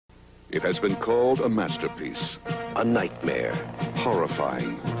It has been called a masterpiece. A nightmare.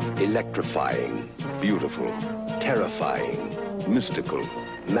 Horrifying. Electrifying. Beautiful. Terrifying. Mystical.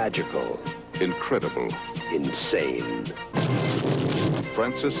 Magical. Incredible. Insane.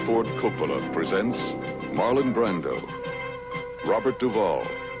 Francis Ford Coppola presents Marlon Brando, Robert Duvall,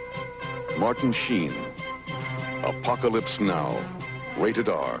 Martin Sheen. Apocalypse Now. Rated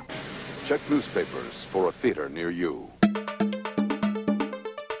R. Check newspapers for a theater near you.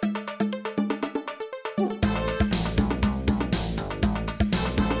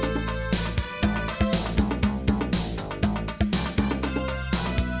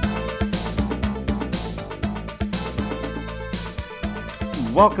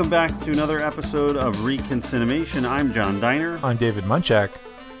 Welcome back to another episode of Reconcinimation. I'm John Diner. I'm David Munchak.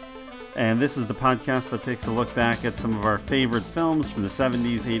 And this is the podcast that takes a look back at some of our favorite films from the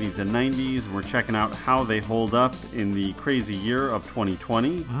 70s, 80s, and 90s. We're checking out how they hold up in the crazy year of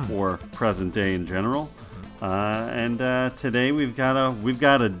 2020 or present day in general. And today we've got a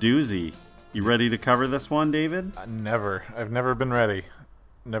doozy. You ready to cover this one, David? Never. I've never been ready.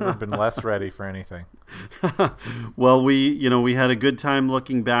 Never been less ready for anything. Well, we had a good time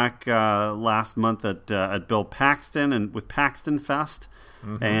looking back last month at Bill Paxton and with Paxton Fest.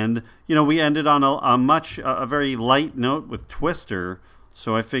 Mm-hmm. And, we ended on a very light note with Twister.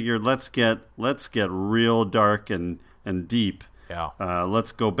 So I figured let's get real dark and deep. Yeah.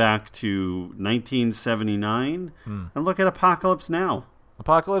 Let's go back to 1979 and look at Apocalypse Now.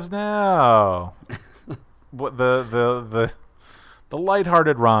 Apocalypse Now. What the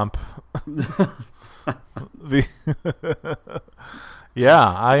lighthearted romp.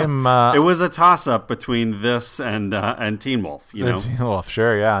 Yeah, I am. It was a toss-up between this and Teen Wolf. Teen Wolf,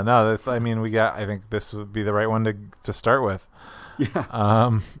 sure, yeah. No, I think this would be the right one to start with.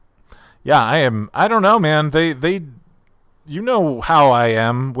 Yeah. Yeah, I am. I don't know, man. They, you know how I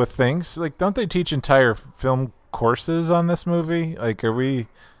am with things. Like, don't they teach entire film courses on this movie? Like, are we?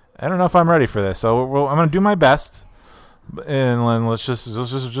 I don't know if I'm ready for this. So I'm going to do my best. And let's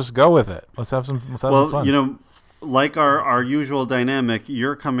just go with it. Let's have some fun. Like our usual dynamic,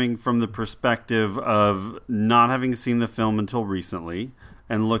 you're coming from the perspective of not having seen the film until recently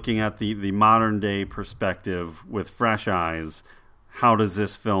and looking at the modern day perspective with fresh eyes. How does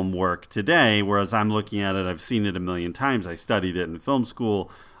this film work today? Whereas I'm looking at it, I've seen it a million times. I studied it in film school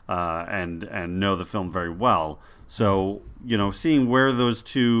and know the film very well. So seeing where those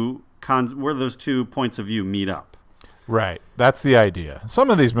two points of view meet up. Right. That's the idea. Some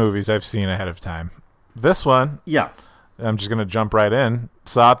of these movies I've seen ahead of time. This one, yes. I'm just going to jump right in.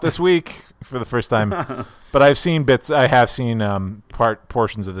 Saw it this week for the first time. But I've seen bits. I have seen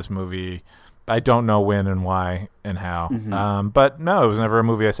portions of this movie. I don't know when and why and how. Mm-hmm. But no, it was never a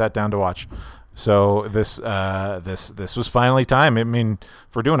movie I sat down to watch. So this was finally time. I mean,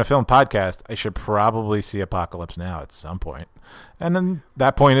 if we're doing a film podcast, I should probably see Apocalypse Now at some point. And then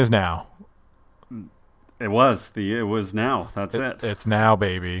that point is now. It was now. That's it. It's now,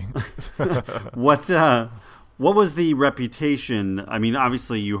 baby. What was the reputation? I mean,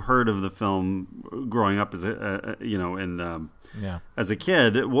 obviously you heard of the film growing up as as a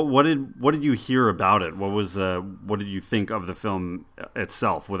kid. What did you hear about it? What did you think of the film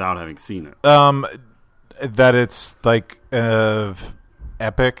itself without having seen it? That it's like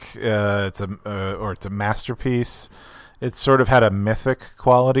epic. It's a masterpiece. It sort of had a mythic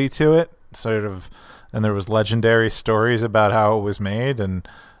quality to it. And there was legendary stories about how it was made, and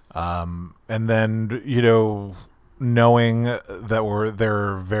then knowing that there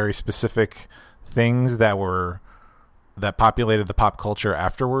are very specific things that populated the pop culture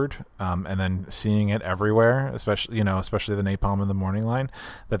afterward, and then seeing it everywhere, especially the Napalm in the Morning Line,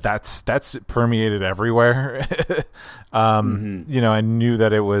 that's permeated everywhere. I knew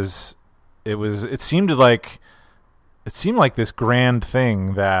that it seemed like this grand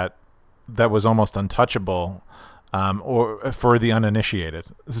thing that was almost untouchable, or for the uninitiated.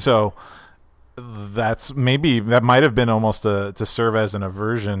 So that might have been almost to serve as an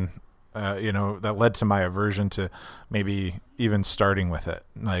aversion, that led to my aversion to maybe even starting with it.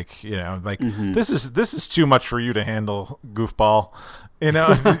 This is too much for you to handle, goofball.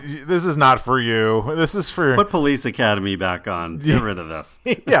 This is not for you. This is for put Police Academy back on. Get rid of this.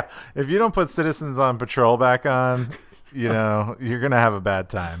 Yeah, if you don't put Citizens on Patrol back on, you're gonna have a bad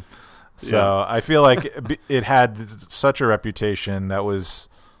time. So yeah. I feel like it had such a reputation that was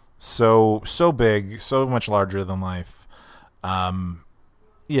so big, so much larger than life. I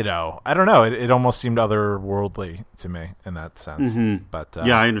don't know. It almost seemed otherworldly to me in that sense. Mm-hmm. But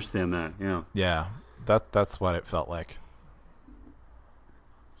yeah, I understand that. Yeah, that's what it felt like.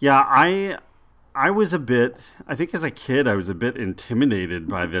 Yeah, I was a bit, I think as a kid, I was a bit intimidated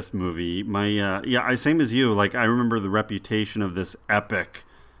by this movie. Same as you. Like, I remember the reputation of this epic,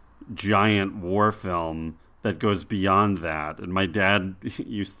 giant war film that goes beyond that. And my dad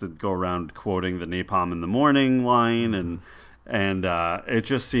used to go around quoting the "napalm in the morning" line, and it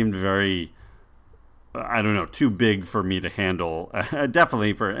just seemed very, I don't know, too big for me to handle.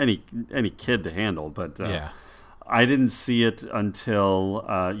 Definitely for any kid to handle, but Yeah. I didn't see it until,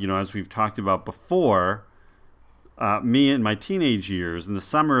 as we've talked about before, me in my teenage years, in the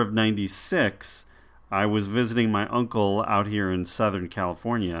summer of '96, I was visiting my uncle out here in Southern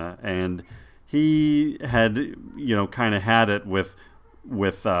California, and he had, kind of had it with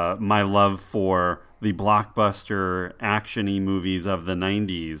my love for the blockbuster action-y movies of the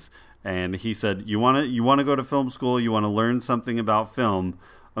 '90s. And he said, you want to go to film school? You want to learn something about film?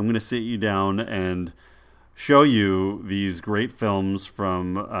 I'm going to sit you down and show you these great films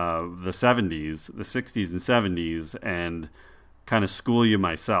from the 70s, the 60s and 70s, and kind of school you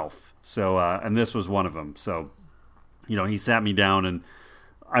myself. So, and this was one of them. So, he sat me down, and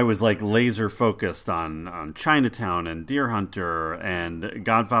I was like laser focused on Chinatown and Deer Hunter and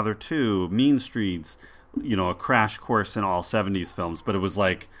Godfather 2, Mean Streets, a crash course in all 70s films. But it was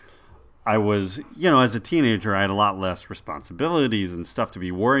like, I was, as a teenager, I had a lot less responsibilities and stuff to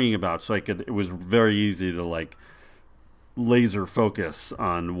be worrying about. So it was very easy to like laser focus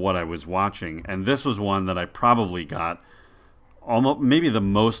on what I was watching. And this was one that I probably got almost maybe the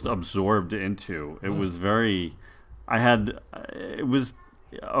most absorbed into. It was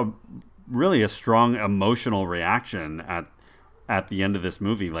really a strong emotional reaction at the end of this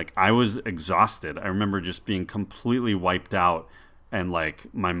movie. Like, I was exhausted. I remember just being completely wiped out. And, like,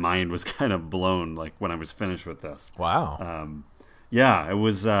 my mind was kind of blown, like, when I was finished with this. Wow. It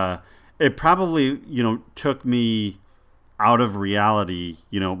was, it probably, took me out of reality,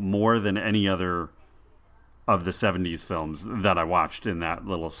 more than any other of the 70s films that I watched in that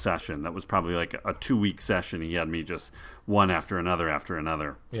little session. That was probably like a 2-week session. He had me just one after another after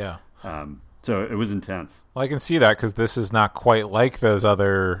another. Yeah. So it was intense. Well, I can see that because this is not quite like those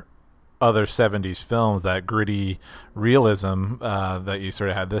other 70s films, that gritty realism that you sort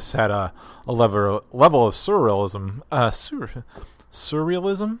of had. This had a level of surrealism.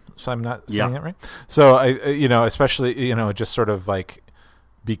 Surrealism? So I'm not saying it right. So, especially, it just sort of like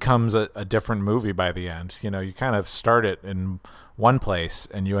becomes a different movie by the end. You kind of start it in one place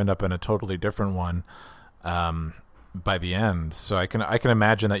and you end up in a totally different one by the end. So I can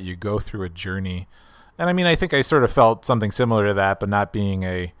imagine that you go through a journey. And I mean, I think I sort of felt something similar to that, but not being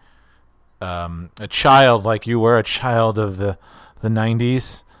a child like you were, a child of the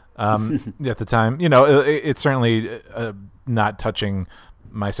 90s at the time. It's certainly not touching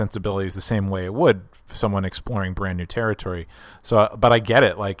my sensibilities the same way it would someone exploring brand new territory. So, but I get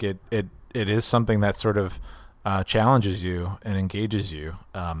it. Like it is something that sort of challenges you and engages you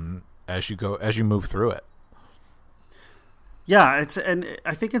as you move through it. Yeah, and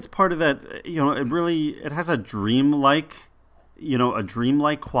I think it's part of that. It has a dreamlike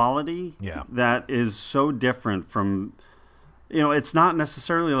quality that is so different from, it's not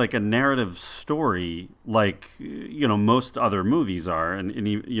necessarily like a narrative story like, most other movies are. And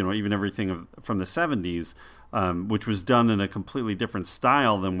even everything from the 70s, which was done in a completely different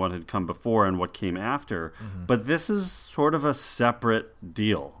style than what had come before and what came after. Mm-hmm. But this is sort of a separate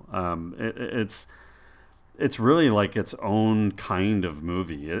deal. It's really like its own kind of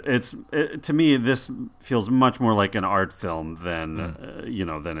movie. To me, this feels much more like an art film than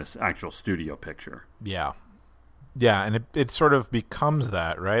than an actual studio picture. Yeah, and it sort of becomes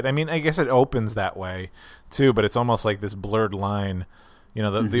that, right? I mean, I guess it opens that way too, but it's almost like this blurred line.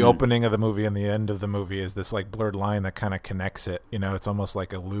 The opening of the movie and the end of the movie is this like blurred line that kind of connects it. It's almost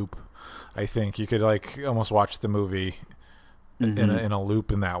like a loop. I think you could like almost watch the movie in a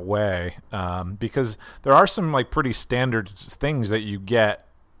loop in that way, because there are some like pretty standard things that you get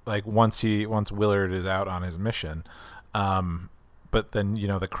like once Willard is out on his mission, but then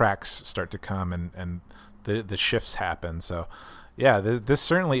the cracks start to come and the shifts happen. So yeah, this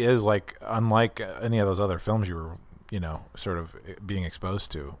certainly is like unlike any of those other films you were sort of being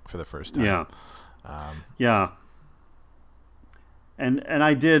exposed to for the first time. Yeah. And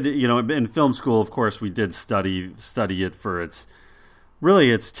I did, in film school, of course, we did study it for its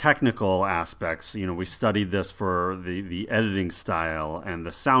technical aspects. We studied this for the editing style and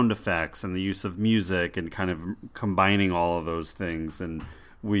the sound effects and the use of music and kind of combining all of those things. And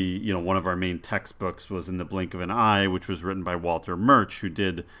we, one of our main textbooks was In the Blink of an Eye, which was written by Walter Murch, who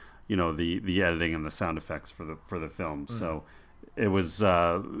did, the editing and the sound effects for the film. Mm. So it was,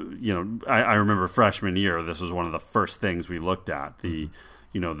 I remember freshman year, this was one of the first things we looked at, the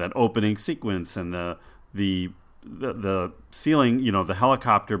that opening sequence and the ceiling, the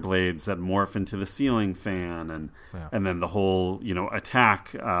helicopter blades that morph into the ceiling fan, and then the whole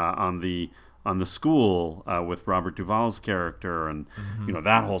attack on the school with Robert Duvall's character, and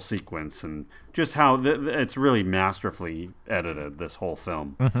that whole sequence, and just how it's really masterfully edited, this whole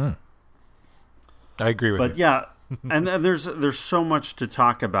film. I agree with you. But yeah, and there's so much to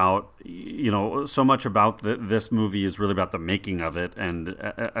talk about. So much about this movie is really about the making of it, and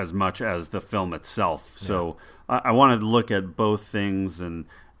as much as the film itself. Yeah. So I wanted to look at both things and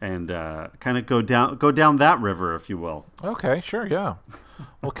kind of go down that river, if you will. Okay, sure, yeah.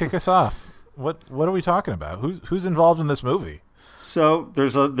 Well, kick us off. What are we talking about? Who's involved in this movie? So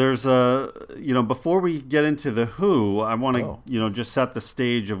there's a before we get into the who, I want to just set the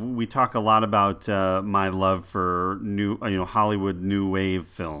stage of, we talk a lot about my love for new Hollywood new wave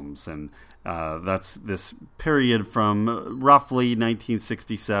films, and that's this period from roughly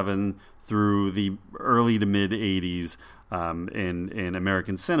 1967 through the early to mid 80s in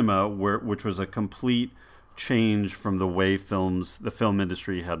American cinema, which was a complete change from the way the film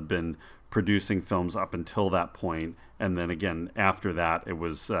industry had been producing films up until that point. And then again, after that, it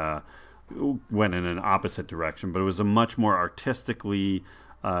was went in an opposite direction. But it was a much more artistically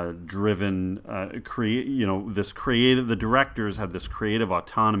driven, the directors had this creative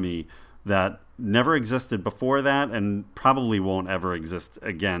autonomy that never existed before that, and probably won't ever exist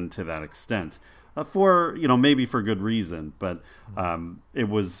again to that extent. For maybe for good reason, but it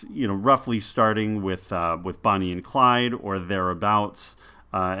was roughly starting with Bonnie and Clyde or thereabouts,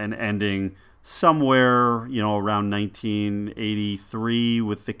 and ending somewhere around 1983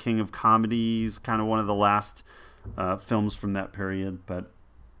 with The King of Comedies, kind of one of the last films from that period. But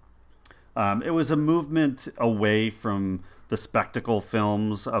it was a movement away from the spectacle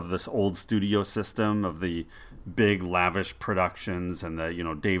films of this old studio system, of the big lavish productions and the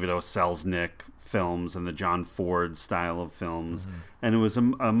David O. Selznick films and the John Ford style of films. And it was a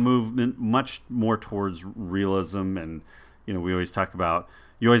movement much more towards realism. And we always talk about,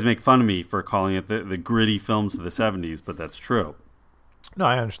 you always make fun of me for calling it the gritty films of the 70s, but that's true. No,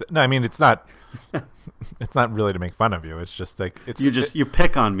 I understand. No, I mean, it's not it's not really to make fun of you. It's just like you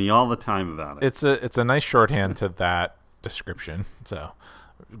pick on me all the time about it. It's a nice shorthand to that description. So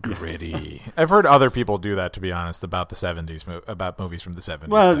gritty. I've heard other people do that, to be honest, about the 70s, about movies from the 70s.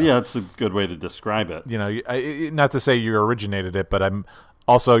 Well, yeah, it's a good way to describe it. Not to say you originated it, but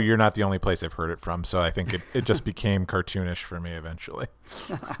you're not the only place I've heard it from, so I think it just became cartoonish for me eventually.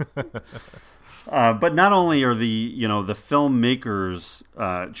 But not only are the filmmakers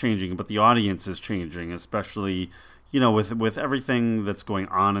changing, but the audience is changing, especially with everything that's going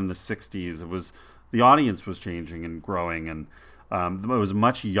on in the 60s. The audience was changing and growing, and it was a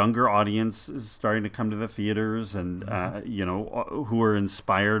much younger audience starting to come to the theaters, and who were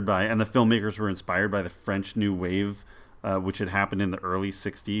inspired by, and the filmmakers were inspired by the French New Wave, which had happened in the early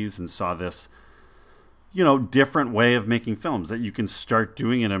 60s, and saw this different way of making films, that you can start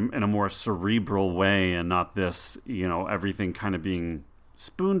doing it in a more cerebral way, and not this everything kind of being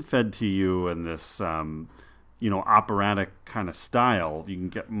spoon-fed to you in this operatic kind of style. You can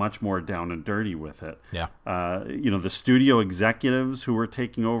get much more down and dirty with it. Yeah. The studio executives who were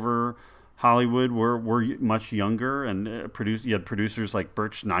taking over Hollywood were much younger, and you had producers like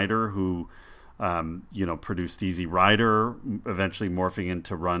Bert Schneider, who produced Easy Rider, eventually morphing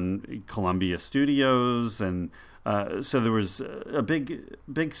into run Columbia Studios, and so there was a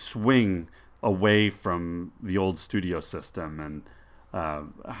big swing away from the old studio system, and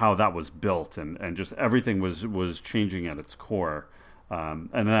how that was built, and just everything was changing at its core, and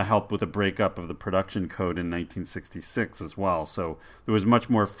that helped with the breakup of the production code in 1966 as well. So there was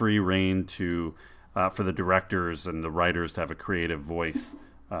much more free reign for the directors and the writers to have a creative voice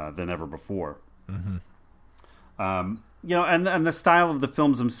than ever before. And the style of the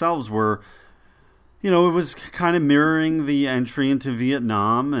films themselves were, it was kind of mirroring the entry into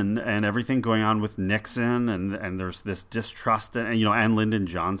Vietnam and everything going on with Nixon, and there's this distrust, and Lyndon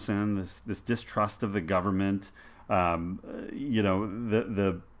Johnson, this distrust of the government. The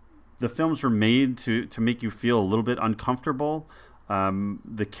films were made to make you feel a little bit uncomfortable.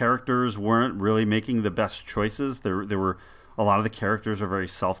 The characters weren't really making the best choices. There were a lot of the characters are very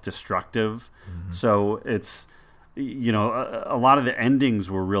self-destructive. So it's, a lot of the endings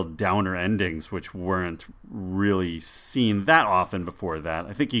were real downer endings, which weren't really seen that often before that.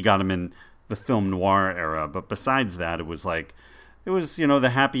 I think you got them in the film noir era, but besides that, it was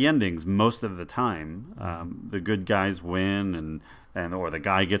the happy endings most of the time. The good guys win, or the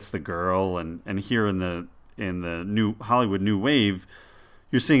guy gets the girl, and here in the new Hollywood New Wave,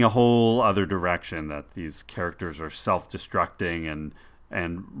 you're seeing a whole other direction, that these characters are self-destructing, and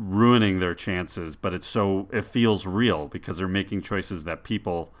and ruining their chances, but it feels real because they're making choices that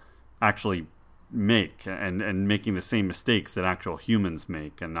people actually make and making the same mistakes that actual humans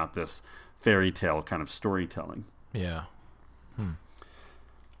make, and not this fairy tale kind of storytelling. Yeah.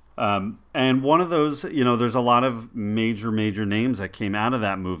 And one of those, there's a lot of major names that came out of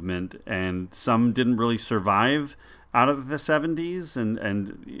that movement, and some didn't really survive out of the 70s, and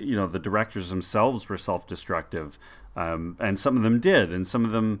the directors themselves were self-destructive, and some of them did, and some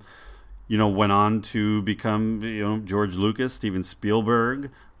of them went on to become George Lucas, Steven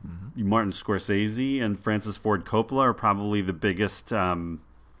Spielberg, Martin Scorsese, and Francis Ford Coppola are probably the biggest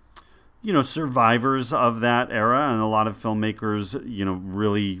survivors of that era, and a lot of filmmakers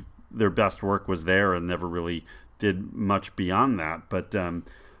really their best work was there and never really did much beyond that. But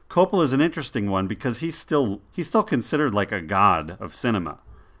Coppola is an interesting one because he's still considered like a god of cinema.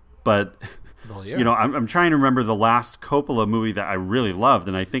 But Well, yeah. I'm trying to remember the last Coppola movie that I really loved,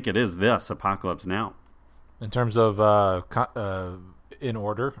 and I think it is this, Apocalypse Now. In terms of in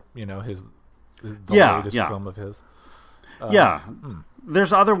order, the latest film of his.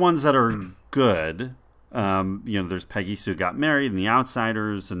 There's other ones that are good. There's Peggy Sue Got Married and The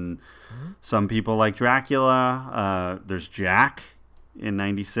Outsiders, and some people like Dracula. There's Jack in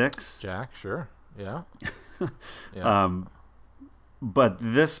 '96. Jack, sure, yeah. But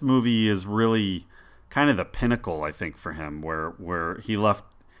this movie is really kind of the pinnacle, I think, for him, where he left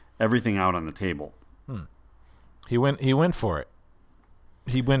everything out on the table. He went for it.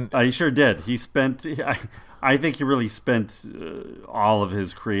 He sure did. He spent. I think he really spent all of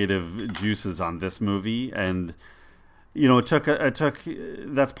his creative juices on this movie, and it took.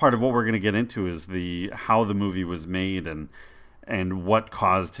 That's part of what we're going to get into is how the movie was made and what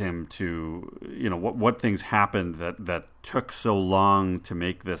caused him to, what things happened that took so long to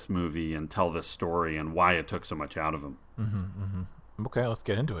make this movie and tell this story, and why it took so much out of him. Okay, let's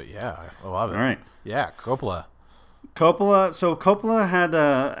get into it. Yeah, I love it. All right. Yeah, Coppola. So Coppola had,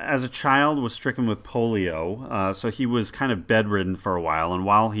 as a child, was stricken with polio. So he was kind of bedridden for a while. And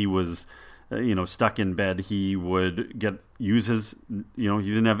while he was, stuck in bed, he would use his, he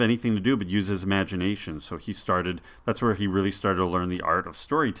didn't have anything to do but use his imagination. So that's where he really started to learn the art of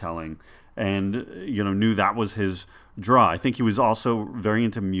storytelling, and, knew that was his draw. I think he was also very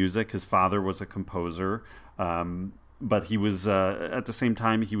into music. His father was a composer. But he was, at the same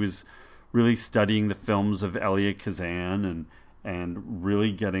time, he was really studying the films of Elia Kazan and really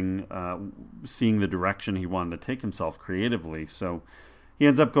seeing the direction he wanted to take himself creatively. So he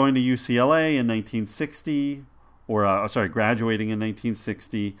ends up going to UCLA in 1960, graduating in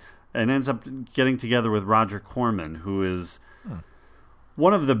 1960, and ends up getting together with Roger Corman, who is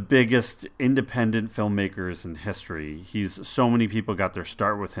one of the biggest independent filmmakers in history. So many people got their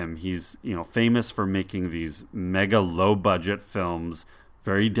start with him. He's, famous for making these mega low budget films,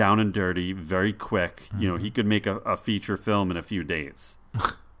 very down and dirty, very quick. He could make a feature film in a few days.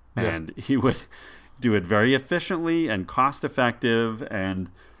 And he would do it very efficiently and cost effective, and,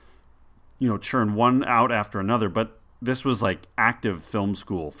 churn one out after another. But this was like active film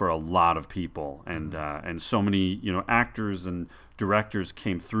school for a lot of people. And so many, actors and directors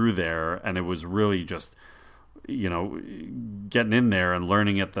came through there, and it was really just, getting in there and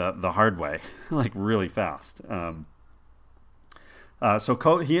learning it the hard way, like really fast. So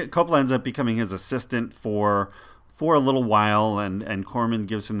Coppola ends up becoming his assistant for a little while, and Corman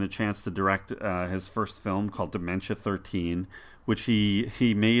gives him the chance to direct his first film called Dementia 13, which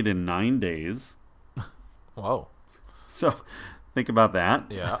he made in 9 days. Whoa. So think about that.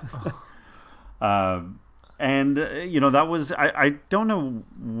 Yeah. And that was, I don't know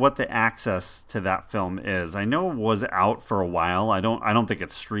what the access to that film is. I know it was out for a while. I don't think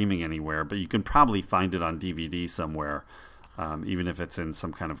it's streaming anywhere, but you can probably find it on DVD somewhere. Even if it's in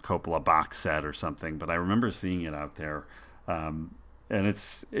some kind of Coppola box set or something. But I remember seeing it out there, and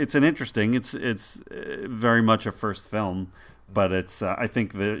it's very much a first film, but it's I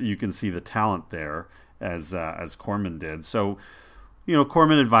think that you can see the talent there as Corman did. So,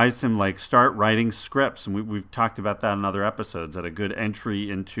 Corman advised him, start writing scripts, and we've talked about that in other episodes. That a good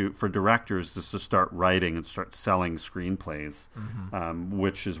entry for directors is to start writing and start selling screenplays,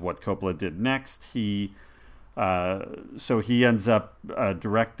 which is what Coppola did next. He ends up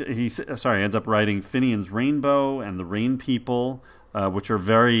ends up writing Finian's Rainbow and The Rain People, which are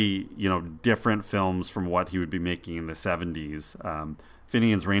very different films from what he would be making in the 70s.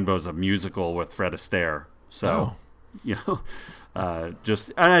 Finian's Rainbow is a musical with Fred Astaire, so and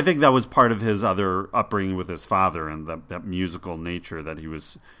I think that was part of his other upbringing with his father and that musical nature that he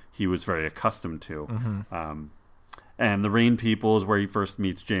was very accustomed to. And The Rain People is where he first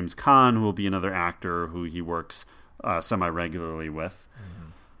meets James Caan, who will be another actor who he works semi-regularly with.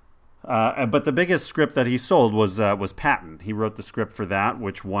 But the biggest script that he sold was Patton. He wrote the script for that,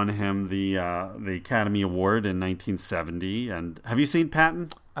 which won him the Academy Award in 1970. And have you seen Patton?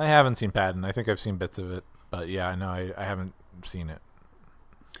 I haven't seen Patton. I think I've seen bits of it, but yeah, I know I haven't seen it.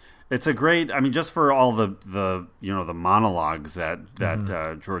 It's a great. I mean, just for all the the monologues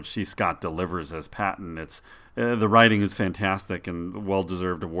that George C. Scott delivers as Patton, it's the writing is fantastic and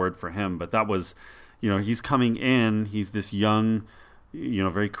well-deserved award for him. But that was, he's coming in. He's this young,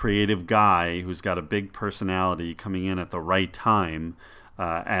 very creative guy who's got a big personality coming in at the right time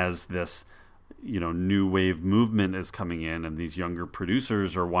as this, new wave movement is coming in, and these younger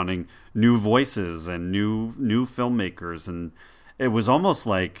producers are wanting new voices and new filmmakers, and it was almost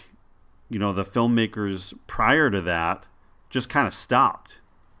like, the filmmakers prior to that just kind of stopped.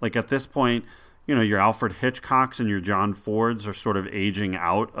 Like at this point, your Alfred Hitchcocks and your John Fords are sort of aging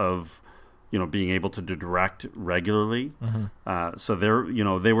out of, being able to direct regularly. So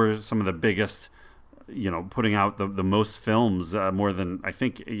they were some of the biggest, putting out the most films, more than I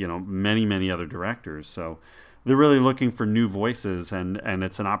think, many, many other directors. So they're really looking for new voices, and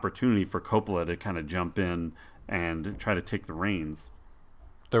it's an opportunity for Coppola to kind of jump in and try to take the reins.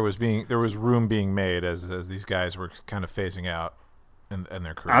 There was room being made as these guys were kind of phasing out in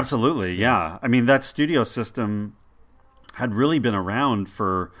their careers. Absolutely, yeah. I mean, that studio system had really been around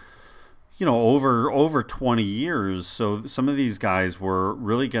for, over 20 years. So some of these guys were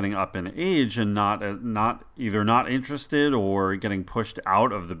really getting up in age and not interested or getting pushed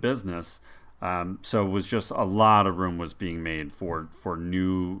out of the business. So it was just a lot of room was being made for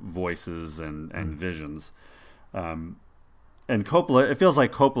new voices and visions. And Coppola, it feels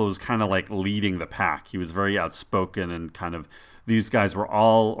like Coppola was kind of like leading the pack. He was very outspoken, and kind of these guys were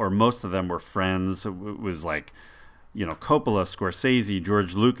all, or most of them were friends. It was like, Coppola, Scorsese,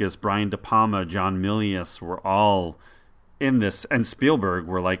 George Lucas, Brian De Palma, John Milius were all in this, and Spielberg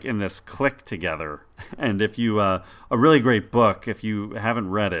were like in this clique together. And if you, a really great book, if you haven't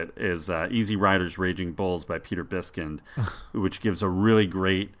read it, is Easy Riders, Raging Bulls by Peter Biskind, which gives a really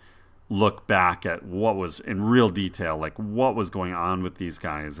great look back at what was in real detail, like what was going on with these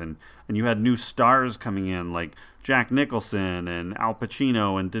guys. And you had new stars coming in like Jack Nicholson and Al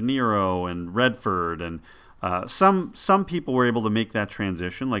Pacino and De Niro and Redford. And some people were able to make that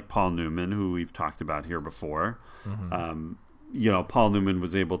transition, like Paul Newman, who we've talked about here before. Paul Newman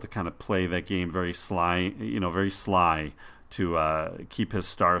was able to kind of play that game very sly to keep his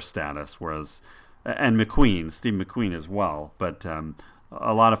star status, whereas, and Steve McQueen as well. But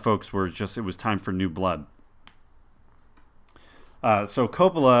a lot of folks were just, it was time for new blood. So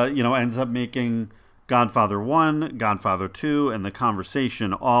Coppola, ends up making Godfather 1, Godfather 2, and The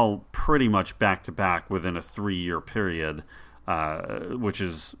Conversation all pretty much back to back within a 3-year period, which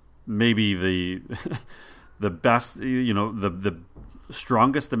is maybe the the best, the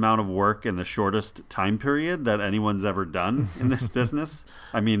strongest amount of work in the shortest time period that anyone's ever done in this business.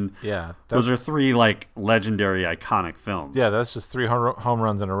 I mean, yeah, those are 3 like legendary, iconic films. Yeah, that's just 3 home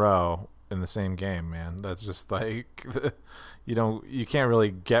runs in a row in the same game, man. That's just like, you can't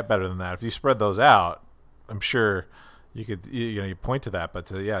really get better than that. If you spread those out, I'm sure you could, you point to that, but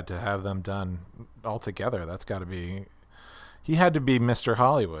to have them done all together, that's got to be. He had to be Mr.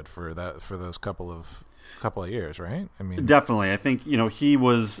 Hollywood for those couple of years, right? I mean, definitely. I think, he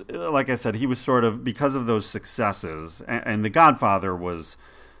was, like I said, he was sort of, because of those successes, and The Godfather was,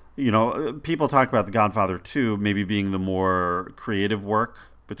 people talk about The Godfather 2 maybe being the more creative work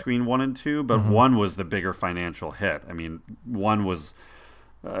between 1 and 2, but 1 was the bigger financial hit. I mean, 1 was,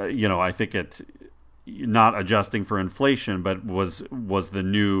 I think it, not adjusting for inflation, but was the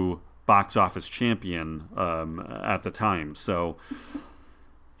new box office champion at the time. So,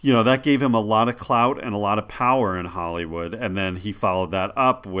 that gave him a lot of clout and a lot of power in Hollywood. And then he followed that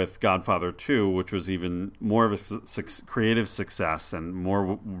up with Godfather 2, which was even more of a creative success and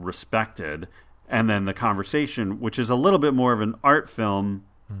more respected. And then The Conversation, which is a little bit more of an art film,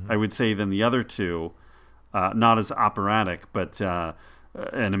 I would say, than the other 2. Not as operatic, but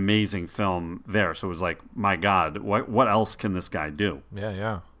an amazing film there. So it was like, my God, what else can this guy do?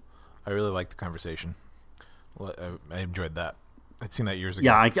 Yeah. I really liked The Conversation. Well, I enjoyed that. I'd seen that years ago.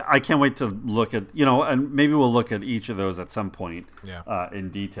 Yeah, I can't wait to look at, and maybe we'll look at each of those at some point in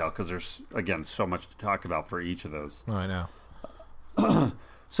detail, because there's, again, so much to talk about for each of those. Oh, I know.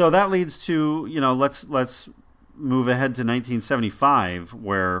 So that leads to, let's move ahead to 1975,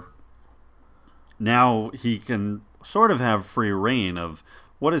 where now he can sort of have free reign of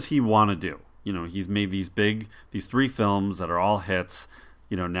what does he want to do. He's made these 3 films that are all hits.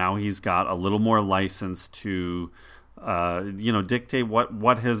 Now he's got a little more license to, dictate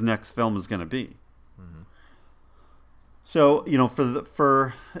what his next film is going to be. So,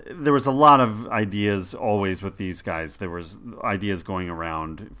 for there was a lot of ideas always with these guys. There was ideas going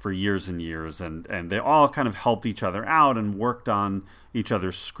around for years and years, and they all kind of helped each other out and worked on each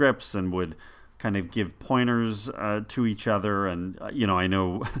other's scripts and would kind of give pointers to each other. And, I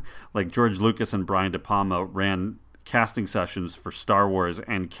know like George Lucas and Brian De Palma ran casting sessions for Star Wars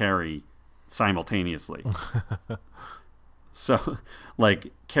and Carrie simultaneously. So,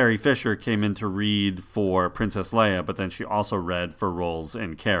 like, Carrie Fisher came in to read for Princess Leia, but then she also read for roles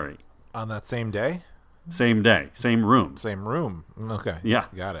in Carrie. On that same day? Same day, same room. Same room. Okay. Yeah.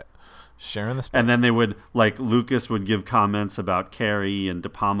 Got it. Sharing the space. And then they would, like, Lucas would give comments about Carrie, and De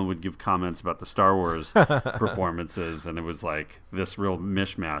Palma would give comments about the Star Wars performances, and it was, like, this real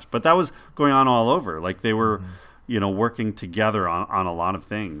mishmash. But that was going on all over. Like, they were, working together on a lot of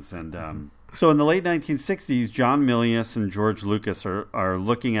things. And so in the late 1960s, John Milius and George Lucas are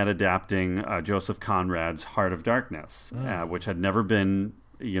looking at adapting Joseph Conrad's Heart of Darkness, which had never been,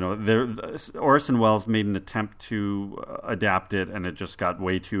 Orson Welles made an attempt to adapt it, and it just got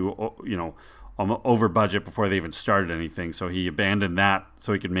way too, over budget before they even started anything. So he abandoned that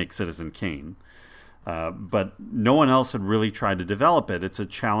so he could make Citizen Kane. But no one else had really tried to develop it. It's a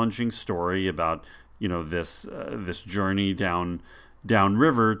challenging story about, this journey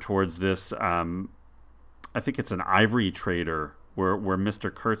downriver towards this, I think it's an ivory trader, where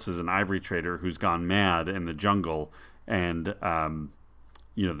Mr. Kurtz is an ivory trader who's gone mad in the jungle, and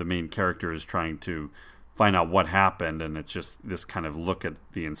the main character is trying to find out what happened, and it's just this kind of look at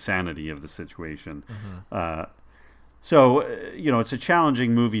the insanity of the situation. So it's a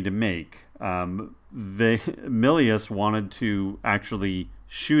challenging movie to make. Milius wanted to actually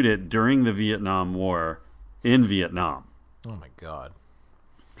shoot it during the Vietnam War in Vietnam. Oh my God.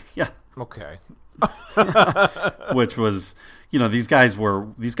 Yeah. Okay. Which was, these guys were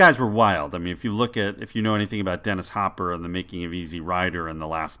wild. I mean, if you know anything about Dennis Hopper and the making of Easy Rider and the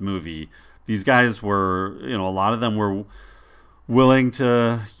last movie, these guys were, a lot of them were willing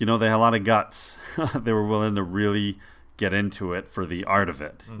to, they had a lot of guts. They were willing to really get into it for the art of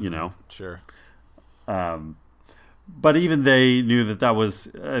it, Sure. But even they knew that was,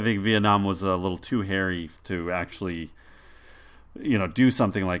 I think Vietnam was a little too hairy to actually, do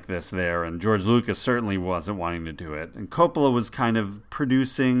something like this there. And George Lucas certainly wasn't wanting to do it. And Coppola was kind of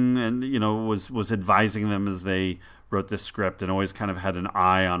producing and, was advising them as they wrote this script, and always kind of had an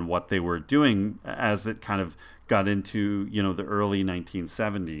eye on what they were doing as it kind of got into, the early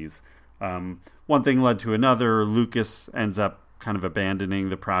 1970s. One thing led to another. Lucas ends up kind of abandoning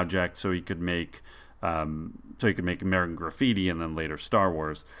the project so he could make American Graffiti and then later Star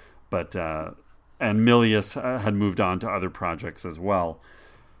Wars. But and Milius had moved on to other projects as well.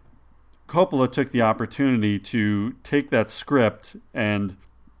 Coppola took the opportunity to take that script and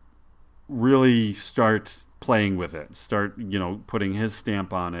really start playing with it, start, putting his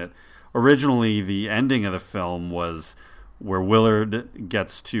stamp on it. Originally, the ending of the film was where Willard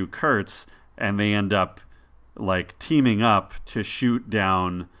gets to Kurtz, and they end up like teaming up to shoot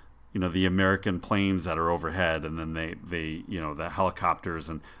down, the American planes that are overhead, and then they the helicopters,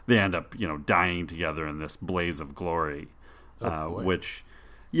 and they end up, dying together in this blaze of glory, which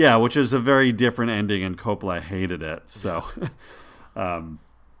is a very different ending, and Coppola hated it. So,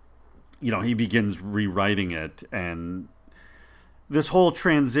 he begins rewriting it, and this whole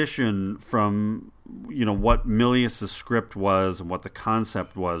transition from, what Milius' script was and what the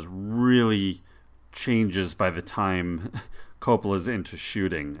concept was really changes by the time Coppola's into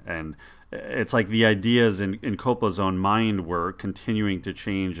shooting. And it's like the ideas in Coppola's own mind were continuing to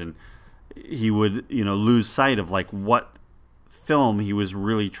change, and he would, lose sight of like what film he was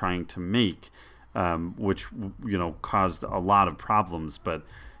really trying to make, which, caused a lot of problems, but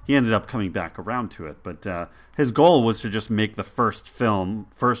he ended up coming back around to it. But his goal was to just make the first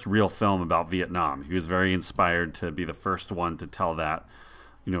real film about Vietnam. He was very inspired to be the first one to tell that,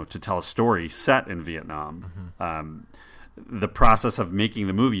 to tell a story set in Vietnam. Mm-hmm. The process of making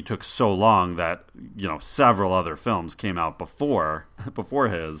the movie took so long that, several other films came out before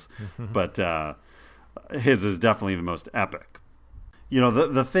his, but his is definitely the most epic.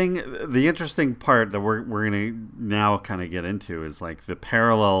 The interesting part that we're going to now kind of get into is like the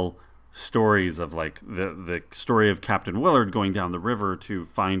parallel stories of like the story of Captain Willard going down the river to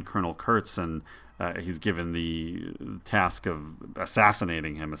find Colonel Kurtz, and he's given the task of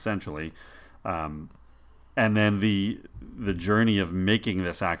assassinating him essentially. And then the journey of making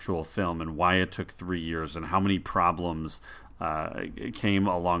this actual film, and why it took 3 years, and how many problems came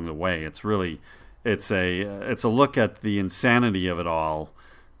along the way. It's a look at the insanity of it all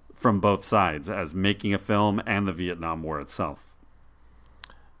from both sides, as making a film and the Vietnam War itself.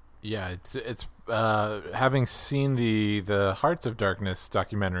 Yeah, it's having seen the Hearts of Darkness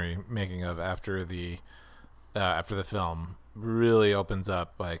documentary making of after the film really opens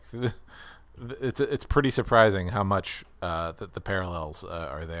up like it's pretty surprising how much the parallels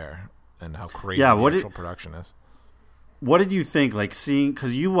are there and how crazy the actual production is. What did you think? Like seeing,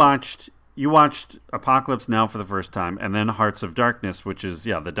 because you watched Apocalypse Now for the first time, and then Hearts of Darkness, which is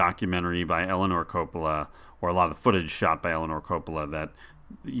the documentary by Eleanor Coppola, or a lot of footage shot by Eleanor Coppola that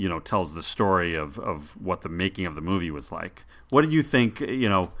tells the story of what the making of the movie was like. What did you think?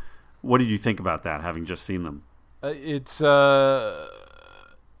 What did you think about that, having just seen them? It's I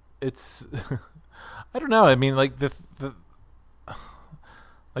don't know. I mean, like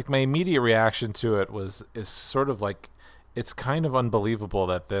like my immediate reaction to it is sort of like, it's kind of unbelievable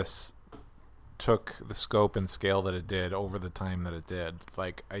that this took the scope and scale that it did over the time that it did.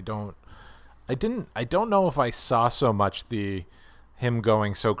 Like, I don't know if I saw so much him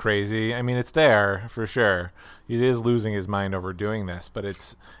going so crazy. I mean, it's there for sure. He is losing his mind over doing this, but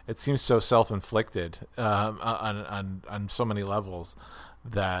it seems so self-inflicted on so many levels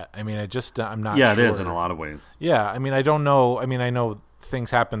that, I mean, I'm not sure. Yeah, it is in a lot of ways. Yeah, I mean, I don't know. I mean, I know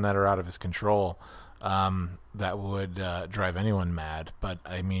things happen that are out of his control that would drive anyone mad, but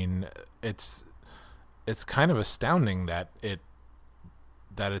I mean, it's kind of astounding that it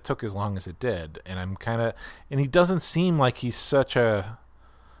took as long as it did, and he doesn't seem like he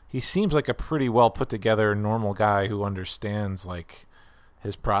seems like a pretty well put together normal guy who understands like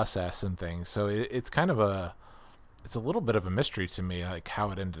his process and things. So it's kind of it's a little bit of a mystery to me, like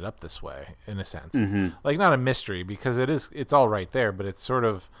how it ended up this way, in a sense. Mm-hmm. Like, not a mystery because it's all right there, but it's sort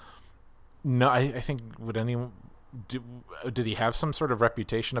of, no, I think, did he have some sort of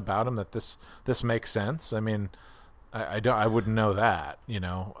reputation about him that this makes sense? I mean, I wouldn't know that,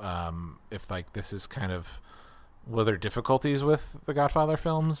 if like this is kind of, were there difficulties with the Godfather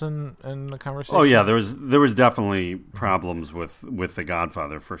films and the conversation? Oh yeah, there was definitely problems with the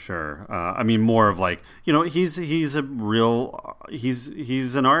Godfather for sure. I mean, more of like, he's an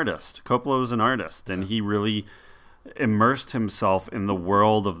artist. Coppola was an artist, and he really immersed himself in the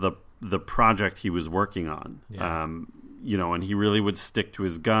world of the project he was working on. Yeah. And he really would stick to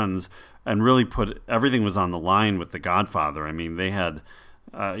his guns and really put everything was on the line with the Godfather. I mean, they had,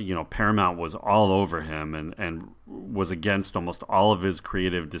 Paramount was all over him and was against almost all of his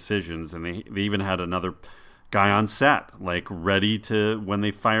creative decisions. And they even had another guy on set, like ready to, when they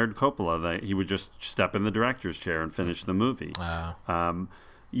fired Coppola, that he would just step in the director's chair and finish the movie. Wow.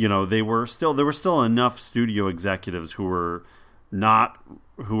 There were still enough studio executives who were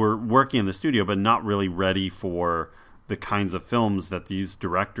working in the studio, but not really ready for the kinds of films that these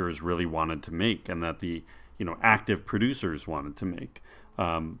directors really wanted to make, and that the active producers wanted to make.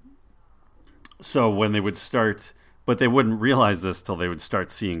 So when they would start, but they wouldn't realize this till they would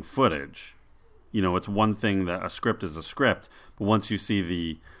start seeing footage. It's one thing that a script is a script, but once you see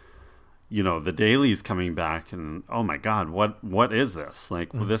the dailies coming back, and oh my God, what is this?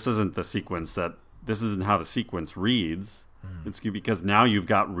 Like, well, this isn't the sequence this isn't how the sequence reads. It's because now you've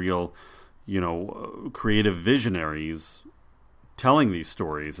got real, creative visionaries telling these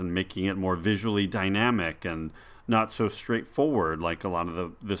stories and making it more visually dynamic and not so straightforward like a lot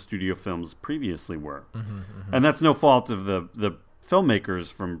of the studio films previously were. Mm-hmm, mm-hmm. And that's no fault of the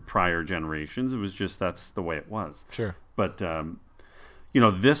filmmakers from prior generations. It was just, that's the way it was. Sure. But,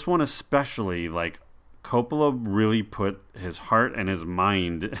 this one especially, like, Coppola really put his heart and his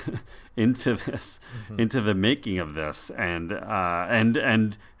mind into this, into the making of this, and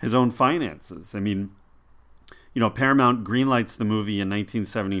his own finances. I mean, Paramount greenlights the movie in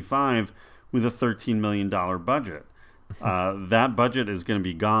 1975 with a $13 million budget. That budget is going to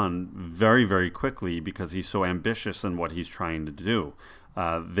be gone very, very quickly because he's so ambitious in what he's trying to do.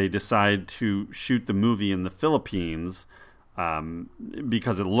 They decide to shoot the movie in the Philippines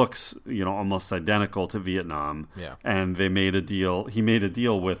because it looks, almost identical to Vietnam. Yeah. And he made a deal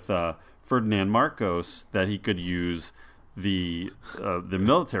with Ferdinand Marcos that he could use the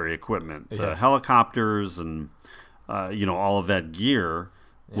military equipment, the helicopters and all of that gear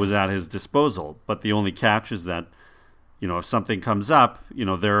was at his disposal. But the only catch is that, if something comes up,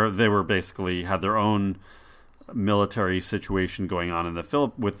 they were basically had their own military situation going on in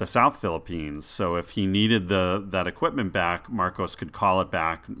with the South Philippines. So if he needed that equipment back, Marcos could call it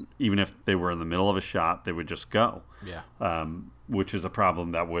back. Even if they were in the middle of a shot, they would just go. Yeah. Which is a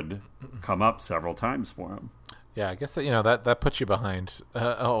problem that would come up several times for him. Yeah, I guess that puts you behind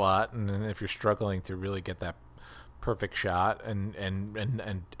a lot, and if you're struggling to really get that perfect shot and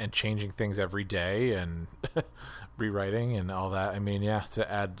changing things every day and rewriting and all that. I mean,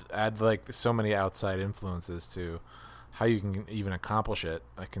 to add like so many outside influences to how you can even accomplish it.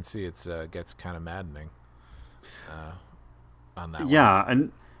 I can see it's gets kind of maddening on that. Yeah,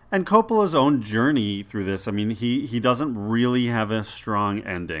 and Coppola's own journey through this. I mean, he doesn't really have a strong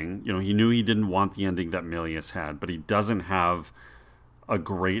ending. You know, he knew he didn't want the ending that Milius had, but he doesn't have a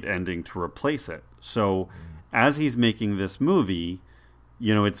great ending to replace it. So as he's making this movie,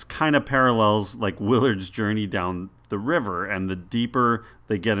 you know, it's kind of parallels like Willard's journey down the river, and the deeper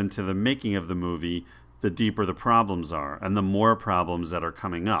they get into the making of the movie, the deeper the problems are, and the more problems that are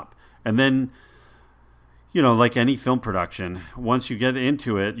coming up. And then, you know, like any film production, once you get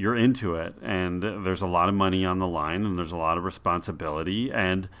into it, you're into it, and there's a lot of money on the line, and there's a lot of responsibility,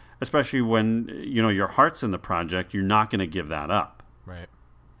 and especially when, you know, your heart's in the project, you're not going to give that up. Right.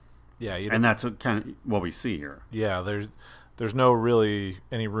 Yeah, and that's what we see here. Yeah, there's no really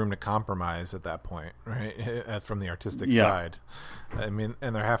any room to compromise at that point, right? From the artistic side. I mean,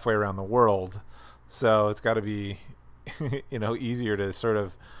 and they're halfway around the world, so it's got to be, you know, easier to sort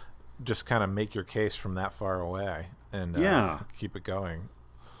of just kind of make your case from that far away and keep it going.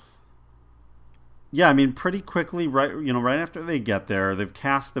 Yeah, I mean, pretty quickly, right after they get there, they've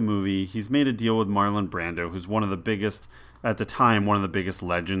cast the movie. He's made a deal with Marlon Brando, who's one of the biggest at the time, one of the biggest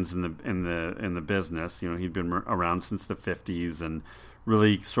legends in the business. You know, he'd been around since the 50s and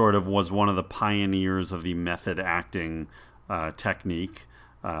really sort of was one of the pioneers of the method acting technique,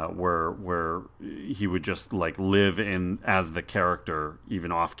 where he would just like live in as the character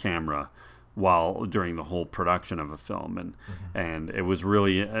even off camera while during the whole production of a film, and it was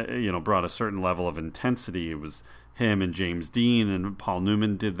really brought a certain level of intensity. It was him and James Dean and Paul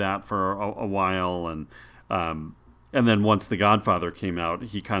Newman did that for a while, and then once The Godfather came out,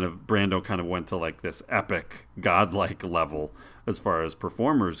 Brando kind of went to like this epic, godlike level as far as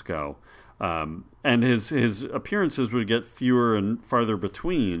performers go. And his appearances would get fewer and farther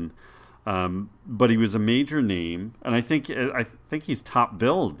between, but he was a major name, and I think he's top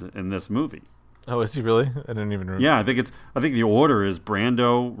billed in this movie. Oh, is he really? I didn't even remember. Yeah, I think the order is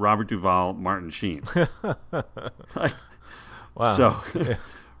Brando, Robert Duvall, Martin Sheen. Wow. So,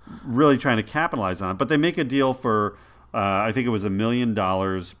 really trying to capitalize on it. But they make a deal for, I think it was $1 million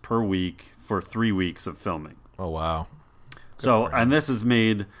per week for 3 weeks of filming. Oh, wow. So, and this is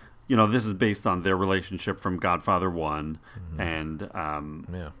made, this is based on their relationship from Godfather 1. And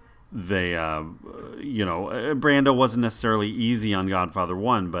they, Brando wasn't necessarily easy on Godfather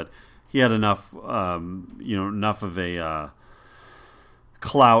 1, but he had enough of a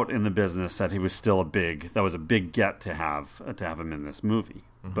clout in the business that he was still that was a big get to have him in this movie.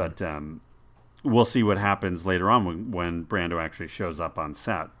 But we'll see what happens later on when Brando actually shows up on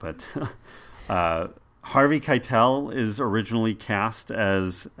set. But Harvey Keitel is originally cast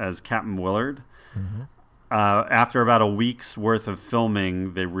as Captain Willard. After about a week's worth of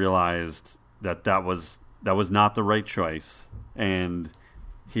filming, they realized that was not the right choice, and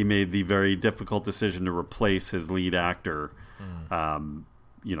he made the very difficult decision to replace his lead actor,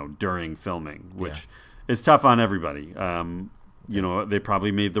 during filming, which is tough on everybody. They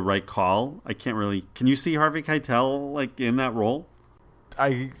probably made the right call. Can you see Harvey Keitel like in that role?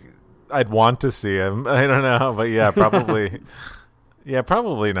 I'd want to see him. I don't know, but yeah, probably. Yeah,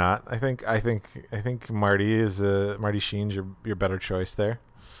 probably not. I think Marty Sheen's your better choice there.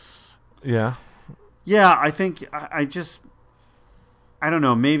 Yeah. Yeah, I think I don't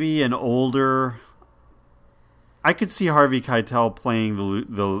know, maybe an older. I could see Harvey Keitel playing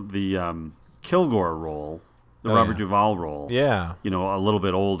the Kilgore role, Robert Duvall role. Yeah, a little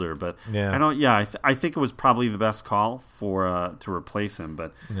bit older, but yeah, I don't. Yeah, I think it was probably the best call to replace him,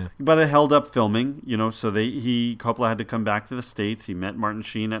 but it held up filming. So Coppola had to come back to the States. He met Martin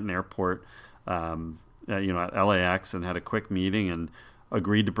Sheen at an airport, at LAX, and had a quick meeting and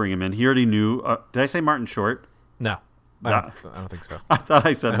agreed to bring him in. He already knew. Did I say Martin Short? No. I don't think so. I thought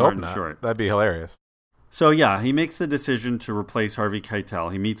I said Martin not. Short. That'd be hilarious. So yeah, he makes the decision to replace Harvey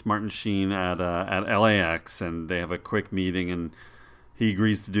Keitel. He meets Martin Sheen at LAX, and they have a quick meeting, and he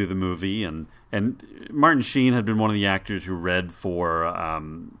agrees to do the movie. And Martin Sheen had been one of the actors who read for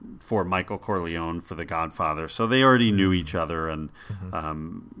Michael Corleone for The Godfather, so they already knew each other, and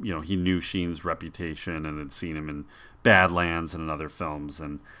he knew Sheen's reputation and had seen him in Badlands and in other films,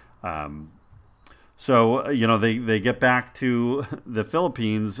 and. So, they get back to the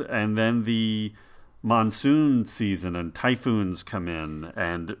Philippines, and then the monsoon season and typhoons come in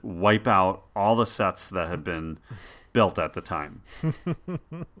and wipe out all the sets that had been built at the time.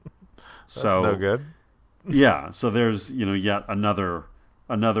 That's no good. Yeah, so there's, yet another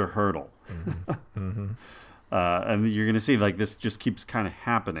hurdle. And you're going to see, like, this just keeps kind of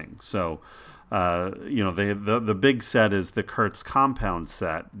happening. So, the big set is the Kurtz compound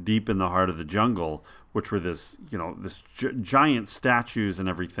set deep in the heart of the jungle, which were this giant statues and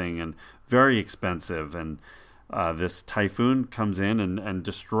everything, and very expensive. And this typhoon comes in and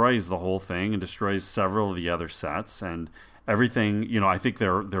destroys the whole thing and destroys several of the other sets and everything. I think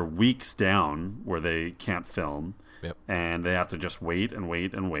they're weeks down where they can't film, and they have to just wait and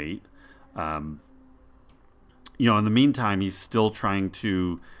wait and wait. In the meantime, he's still trying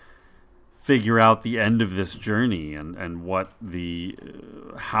to figure out the end of this journey and what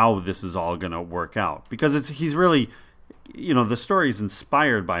how this is all going to work out, because he's really, the story is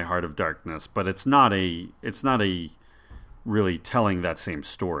inspired by Heart of Darkness, but it's not a really telling that same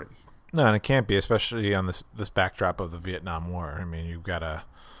story. No, and it can't be, especially on this backdrop of the Vietnam War. I mean, you gotta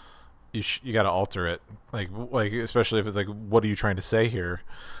alter it, like especially if it's like, what are you trying to say here?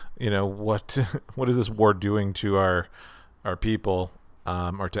 What is this war doing to our people,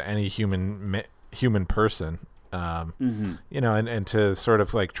 or to any human person? And to sort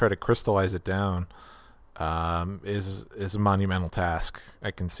of like try to crystallize it down is a monumental task, I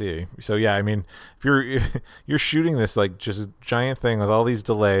can see. So yeah, I mean, if you're shooting this like just giant thing with all these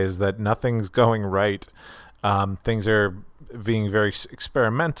delays that nothing's going right, things are being very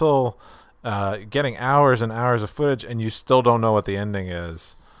experimental, getting hours and hours of footage, and you still don't know what the ending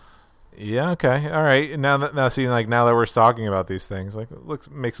is. Yeah, okay, all right. Now that we're talking about these things, like,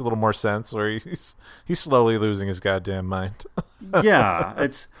 makes a little more sense. Or he's slowly losing his goddamn mind. Yeah,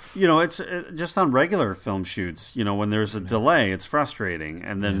 it's just on regular film shoots. When there's a delay, it's frustrating,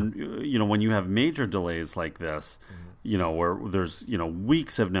 and then when you have major delays like this, where there's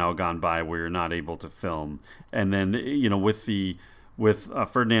weeks have now gone by where you're not able to film, and then with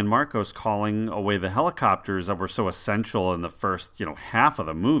Ferdinand Marcos calling away the helicopters that were so essential in the first half of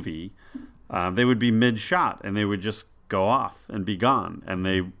the movie, they would be mid-shot and they would just go off and be gone, and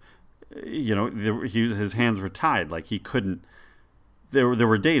his hands were tied, like he couldn't. There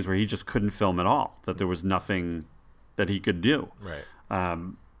were days where he just couldn't film at all. That there was nothing that he could do. Right.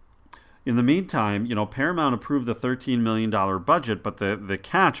 In the meantime, Paramount approved the $13 million budget, but the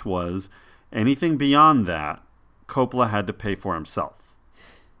catch was anything beyond that, Coppola had to pay for himself.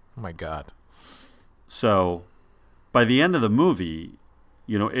 Oh my God. So by the end of the movie,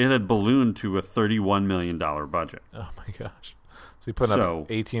 it had ballooned to a $31 million budget. Oh my gosh. So he put up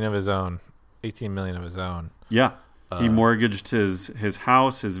 18 million of his own. Yeah. He mortgaged his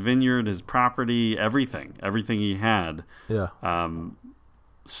house, his vineyard, his property, everything he had. Yeah.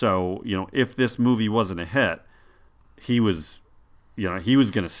 So, if this movie wasn't a hit, he was going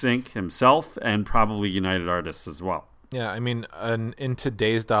to sink himself and probably United Artists as well. Yeah, I mean, in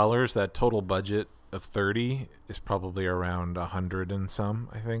today's dollars, that total budget of 30 is probably around 100 and some.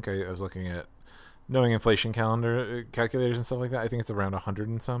 I think I was looking at knowing inflation calculators and stuff like that. I think it's around 100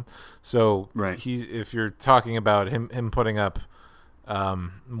 and some. So right. If you're talking about him putting up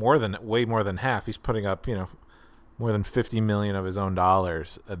way more than half, he's putting up more than 50 million of his own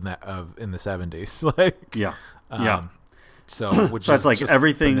dollars in the 70s. Like yeah. So it's like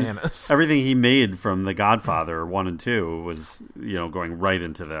everything bananas. Everything he made from The Godfather 1 and 2 was going right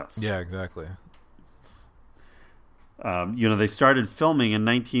into this. Yeah, exactly. They started filming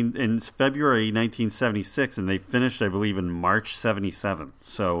in February 1976, and they finished, I believe, in March 77.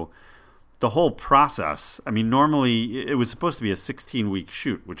 So the whole process, I mean, normally it was supposed to be a 16-week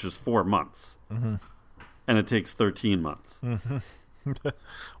shoot, which is 4 months, and it takes 13 months. Mm-hmm.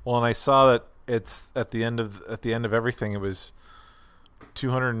 Well, and I saw that it's at the end of everything, it was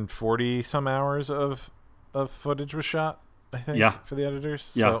 240 some hours of footage was shot, I think, for the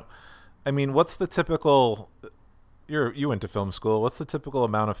editors. Yeah. So, I mean, what's the typical? You went to film school. What's the typical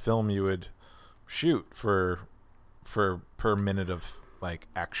amount of film you would shoot for per minute of like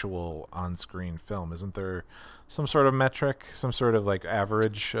actual on-screen film? Isn't there some sort of metric, some sort of like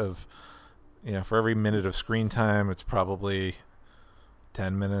average of, for every minute of screen time, it's probably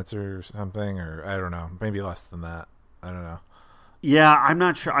 10 minutes or something, or I don't know, maybe less than that. I don't know. Yeah, I'm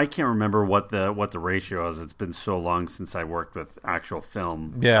not sure. I can't remember what the ratio is. It's been so long since I worked with actual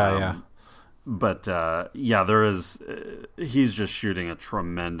film. Yeah. But there is. He's just shooting a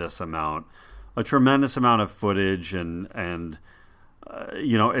tremendous amount of footage, and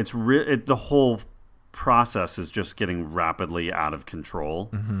it's the whole process is just getting rapidly out of control.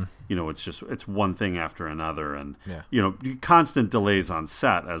 Mm-hmm. It's one thing after another, and constant delays on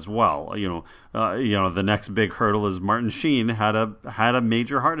set as well. The next big hurdle is Martin Sheen had a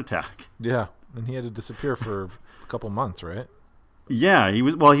major heart attack. Yeah, and he had to disappear for a couple months, right? Yeah, he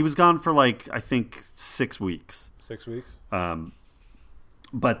was gone for like I think 6 weeks. 6 weeks.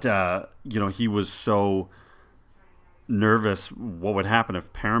 But he was so nervous what would happen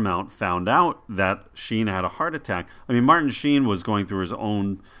if Paramount found out that Sheen had a heart attack. I mean, Martin Sheen was going through his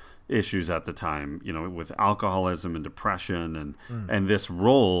own issues at the time, with alcoholism and depression, and this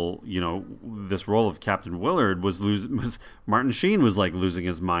role, this role of Captain Willard was Martin Sheen was like losing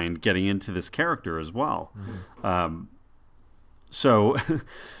his mind getting into this character as well. So,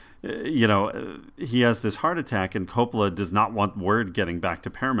 he has this heart attack, and Coppola does not want word getting back to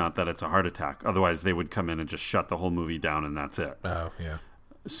Paramount that it's a heart attack. Otherwise, they would come in and just shut the whole movie down, and that's it. Oh, yeah.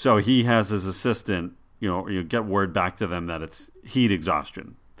 So he has his assistant, you get word back to them that it's heat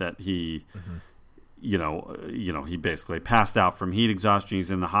exhaustion, that he, he basically passed out from heat exhaustion.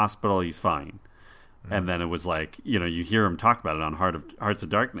 He's in the hospital. He's fine. And then it was like, you hear him talk about it on Hearts of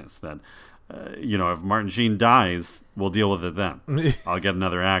Darkness that, if Martin Sheen dies, we'll deal with it then. I'll get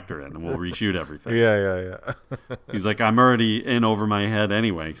another actor in and we'll reshoot everything. Yeah. He's like, I'm already in over my head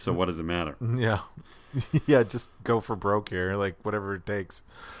anyway, so what does it matter? Yeah. Yeah, just go for broke here, like whatever it takes.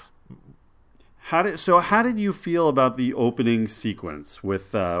 How did you feel about the opening sequence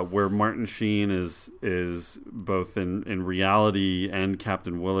with where Martin Sheen is both in reality and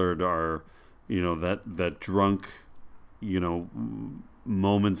Captain Willard are, that drunk,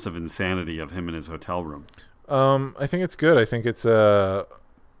 moments of insanity of him in his hotel room? I think it's good. I think it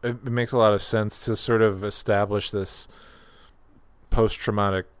makes a lot of sense to sort of establish this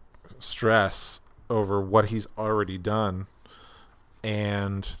post-traumatic stress over what he's already done.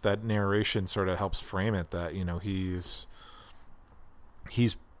 And that narration sort of helps frame it that, he's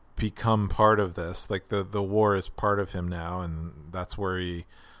become part of this. Like the war is part of him now, and that's where he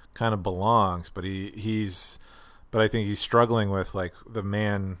kind of belongs. But but I think he's struggling with like the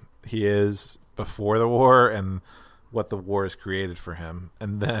man he is before the war and what the war has created for him.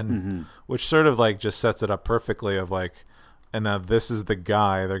 And then, which sort of like just sets it up perfectly of like, and now this is the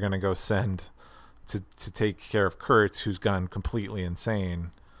guy they're going to go send to take care of Kurtz, who's gone completely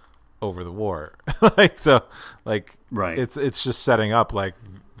insane over the war. Right. It's just setting up like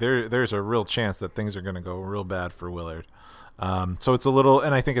there's a real chance that things are going to go real bad for Willard. So it's a little,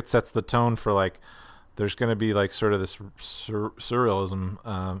 and I think it sets the tone for like there's going to be like sort of this surrealism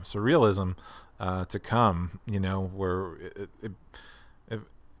to come. Where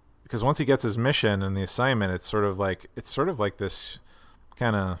because once he gets his mission and the assignment, it's sort of like this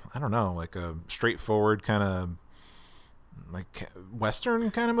kind of, I don't know, like a straightforward kind of like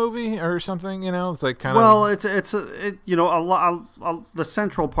Western kind of movie or something, it's like kind of. Well, it's the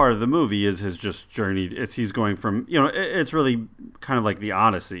central part of the movie is his just journey. He's going from, it's really kind of like the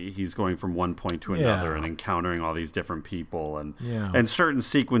Odyssey. He's going from one point to another and encountering all these different people, and certain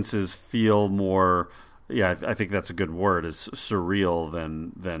sequences feel more. Yeah, I think that's a good word. Is surreal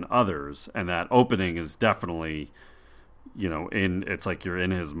than others, and that opening is definitely. It's like you're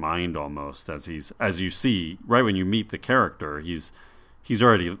in his mind almost as you see right when you meet the character, he's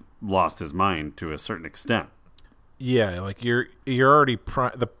already lost his mind to a certain extent. Yeah, like you're already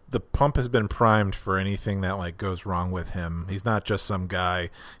the pump has been primed for anything that like goes wrong with him. He's not just some guy.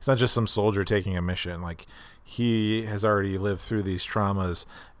 He's not just some soldier taking a mission. Like he has already lived through these traumas,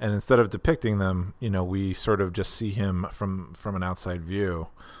 and instead of depicting them, we sort of just see him from an outside view.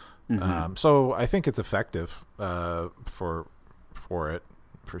 So I think it's effective for it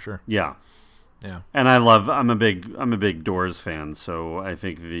for sure. Yeah. And I'm a big Doors fan, so I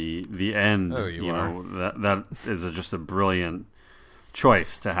think the end. Oh, you are. That is just a brilliant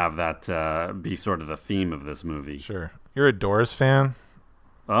choice to have that be sort of the theme of this movie. Sure, you're a Doors fan.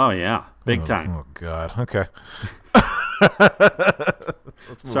 Oh yeah, big time. Oh God. Okay.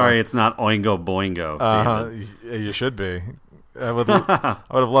 Sorry, it's not Oingo Boingo. You should be. I would have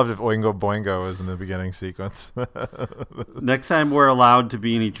loved if Oingo Boingo was in the beginning sequence. Next time we're allowed to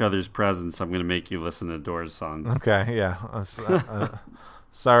be in each other's presence, I'm going to make you listen to Doors songs. Okay, yeah.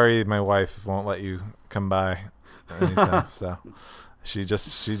 Sorry, my wife won't let you come by anytime. So she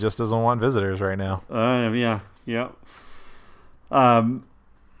just doesn't want visitors right now. Yeah.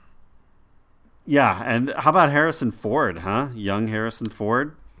 Yeah, and how about Harrison Ford, huh? Young Harrison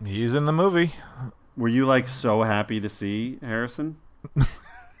Ford. He's in the movie. Were you like so happy to see Harrison?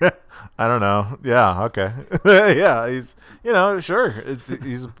 I don't know. Yeah. Okay. Yeah. He's, sure.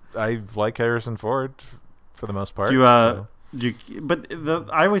 I like Harrison Ford for the most part. I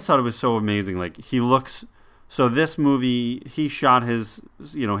always thought it was so amazing. Like he looks. So this movie, he shot his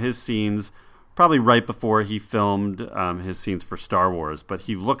scenes probably right before he filmed his scenes for Star Wars. But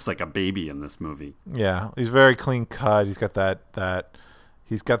he looks like a baby in this movie. Yeah. He's very clean cut. He's got that.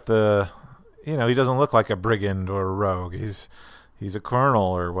 He's got the. He doesn't look like a brigand or a rogue. He's a colonel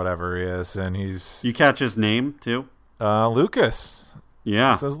or whatever he is, and he's. You catch his name too? Lucas.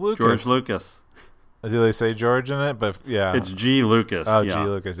 Yeah, it says Lucas. George Lucas. Do they say George in it? But yeah, it's G. Lucas. Oh, yeah. G.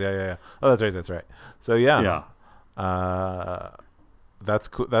 Lucas. Yeah. Oh, that's right. So yeah. That's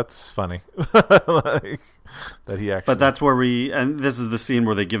cool. That's funny. Like, that he actually. But that's where and this is the scene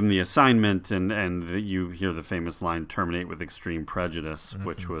where they give him the assignment, and you hear the famous line, "Terminate with extreme prejudice,"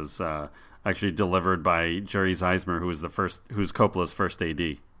 which was actually delivered by Jerry Zeismer, who's Coppola's first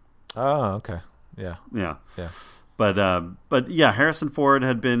AD. Oh, okay. Yeah. Yeah. Yeah. But yeah, Harrison Ford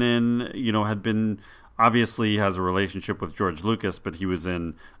had been obviously has a relationship with George Lucas, but he was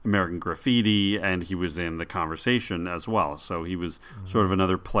in American Graffiti and he was in The Conversation as well. So he was sort of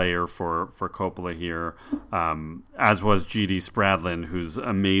another player for Coppola here, as was G.D. Spradlin, who's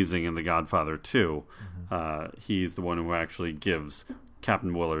amazing in The Godfather 2. He's the one who actually gives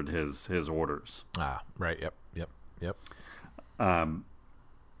Captain Willard his orders. Ah, right. Yep.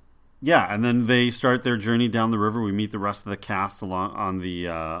 Yeah, and then they start their journey down the river. We meet the rest of the cast along on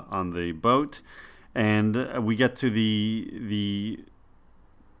the boat. And we get to the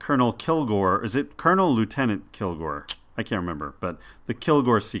Colonel Kilgore. Is it Colonel Lieutenant Kilgore? I can't remember. But the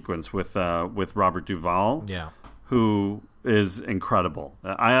Kilgore sequence with Robert Duvall, who is incredible.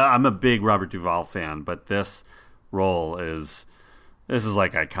 I'm a big Robert Duvall fan, but this role is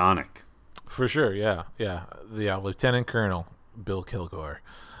like iconic. For sure, yeah. The Lieutenant Colonel Bill Kilgore.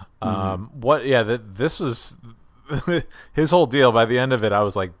 This was his whole deal. By the end of it, I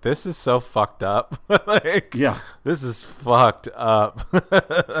was like, this is so fucked up. This is fucked up.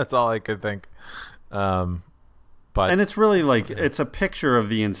 That's all I could think. And it's really like, it's a picture of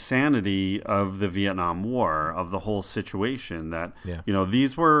the insanity of the Vietnam War, of the whole situation that,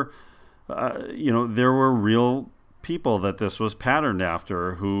 these were, there were real people that this was patterned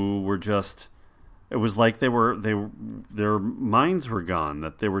after who were just, it was like their minds were gone,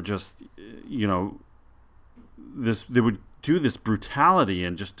 that they were just, they would do this brutality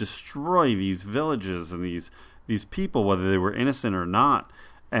and just destroy these villages and these people, whether they were innocent or not,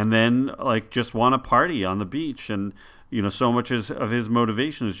 and then like just want to party on the beach. And so much of his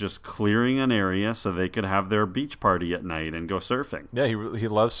motivation is just clearing an area so they could have their beach party at night and go surfing. Yeah, he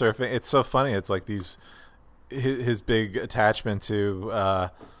loves surfing. It's so funny. It's like his big attachment to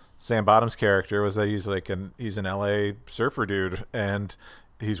Sam Bottom's character was that he's an LA surfer dude, and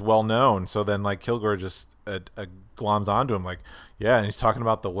he's well known. So then like Kilgore just gloms onto him, like, yeah, and he's talking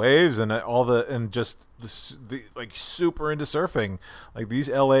about the waves and just like super into surfing. Like these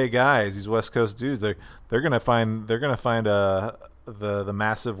LA guys, these West Coast dudes, they're gonna find the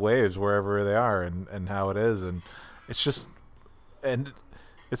massive waves wherever they are, and how it is, and it's just, and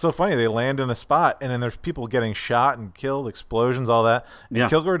it's so funny. They land in a spot, and then there's people getting shot and killed, explosions, all that. And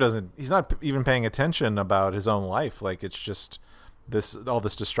Kilgore he's not even paying attention about his own life. Like, it's just all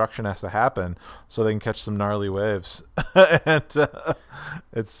this destruction has to happen so they can catch some gnarly waves. And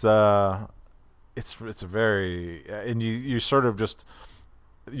it's a very, and you sort of just,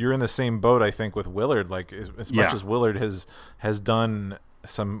 you're in the same boat, I think, with Willard. Like, as much as Willard has done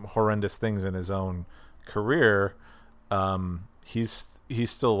some horrendous things in his own career, he's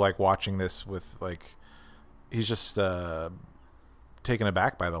still like watching this with like, he's just taken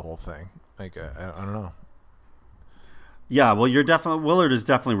aback by the whole thing. Like, I don't know. Yeah, well, Willard is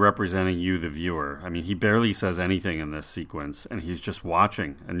definitely representing you, the viewer. I mean, he barely says anything in this sequence, and he's just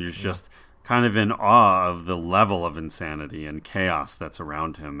watching, and you're just kind of in awe of the level of insanity and chaos that's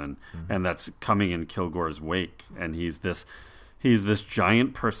around him, and that's coming in Kilgore's wake. And he's this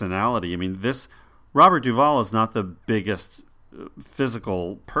giant personality. I mean, Robert Duvall is not the biggest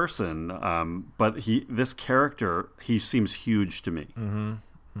physical person, but this character, he seems huge to me.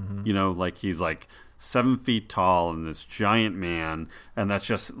 Like he's like 7 feet tall and this giant man, and that's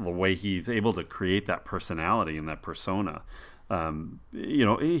just the way he's able to create that personality and that persona.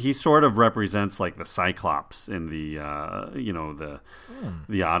 He sort of represents like the Cyclops in the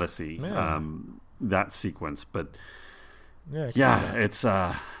Odyssey, that sequence. But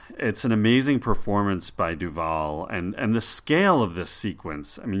it's an amazing performance by Duvall, and the scale of this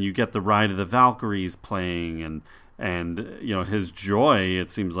sequence. I mean, you get the Ride of the Valkyries playing, and his joy,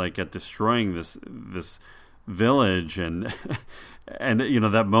 it seems like, at destroying this village, and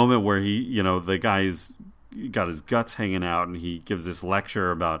that moment where the guy's got his guts hanging out, and he gives this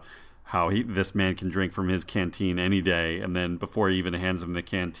lecture about how this man can drink from his canteen any day, and then before he even hands him the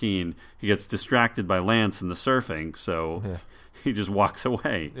canteen, he gets distracted by Lance and the surfing, so he just walks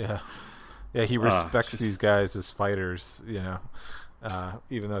away. He respects these guys as fighters, even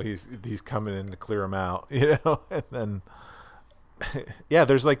though he's coming in to clear them out, and then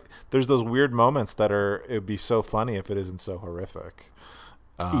there's those weird moments that it'd be so funny if it isn't so horrific.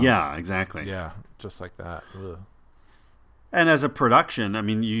 Exactly. Yeah, just like that. Ugh. And as a production, I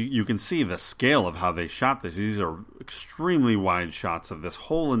mean, you can see the scale of how they shot this. These are extremely wide shots of this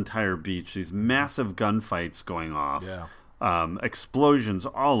whole entire beach, these massive gunfights going off. explosions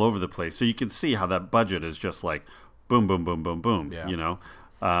all over the place. So you can see how that budget is just like boom, boom, boom, boom, boom, Yeah. you know?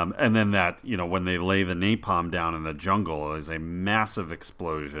 And then that, you know, when they lay the napalm down in the jungle, is a massive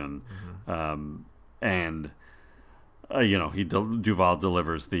explosion. And, you know, Duvall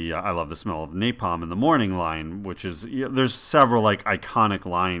delivers the I love the smell of napalm in the morning line, which is, you know, there's several like iconic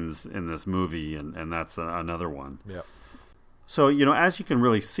lines in this movie, and that's another one. Yeah. So, you know, as you can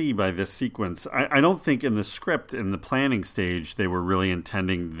really see by this sequence, I don't think in the script, in the planning stage, they were really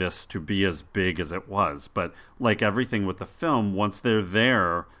intending this to be as big as it was. But like everything with the film, once they're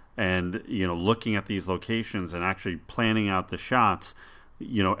there and, you know, looking at these locations and actually planning out the shots,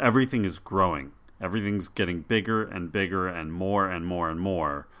 you know, everything is growing. Everything's getting bigger and bigger and more and more and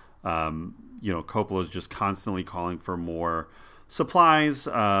more. You know, Coppola's just constantly calling for more supplies,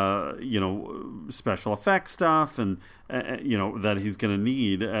 you know, special effects stuff, and you know, that he's going to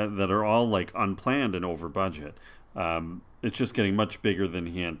need that are all like unplanned and over budget. It's just getting much bigger than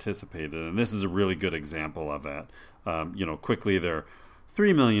he anticipated, and this is a really good example of that. You know, quickly they're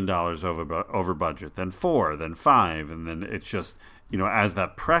 $3 million over budget, then 4, then 5, and then it's just, you know, as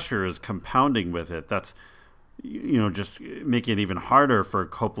that pressure is compounding with it, that's, you know, just making it even harder for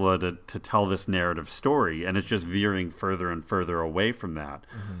Coppola to tell this narrative story, and it's just veering further and further away from that.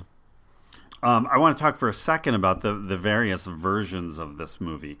 I want to talk for a second about the various versions of this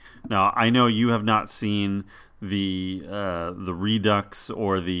movie. Now, I know you have not seen the Redux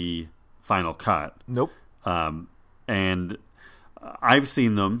or the Final Cut. Nope. And I've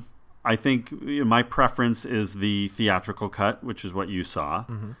seen them. I think my preference is the theatrical cut, which is what you saw.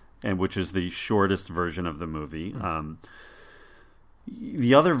 And which is the shortest version of the movie.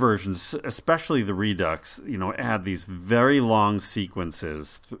 The other versions, especially the Redux, you know, add these very long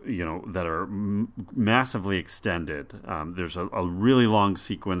sequences, you know, that are massively extended. There's a really long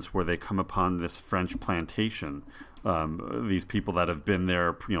sequence where they come upon this French plantation. These people that have been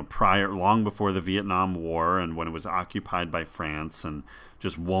there, you know, long before the Vietnam War and when it was occupied by France, and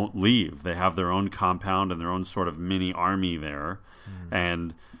just won't leave. They have their own compound and their own sort of mini army there,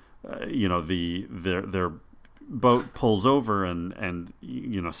 and you know, their boat pulls over and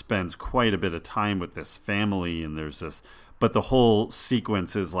you know, spends quite a bit of time with this family, and there's this, but the whole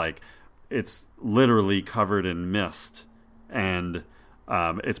sequence is like, it's literally covered in mist, and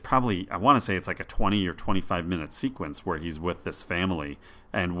it's probably, I want to say it's like a 20 or 25 minute sequence where he's with this family,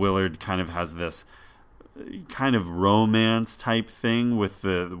 and Willard kind of has this kind of romance type thing with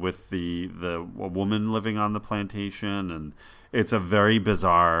the woman living on the plantation, and it's a very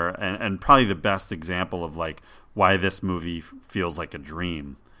bizarre and probably the best example of like why this movie feels like a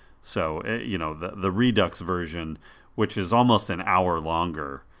dream. So, you know, the Redux version, which is almost an hour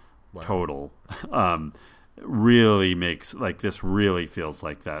longer total, really makes, like, this really feels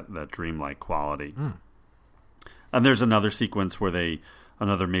like that dreamlike quality. And there's another major sequence where they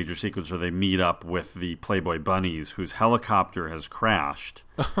meet up with the Playboy Bunnies, whose helicopter has crashed,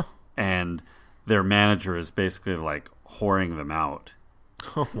 and their manager is basically like whoring them out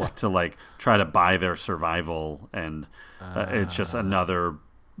to like try to buy their survival, and it's just another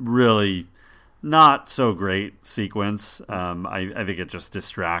really not so great sequence. I think it just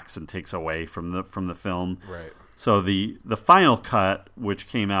distracts and takes away from the film. Right. So the Final Cut, which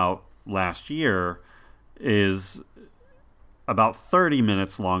came out last year, is about 30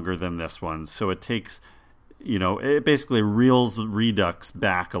 minutes longer than this one. So it takes, you know, it basically reels Redux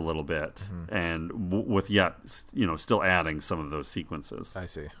back a little bit, and with yet, you know, still adding some of those sequences. I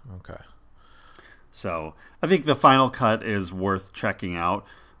see. Okay. So I think the Final Cut is worth checking out.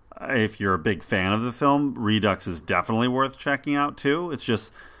 If you're a big fan of the film, Redux is definitely worth checking out too. It's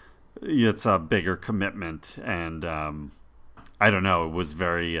just, it's a bigger commitment, and I don't know. It was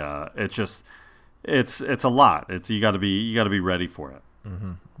very. It's a lot. You got to be ready for it.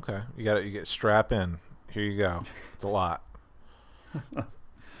 Okay. You get strap in. Here you go. It's a lot.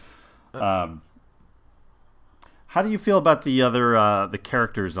 How do you feel about the other the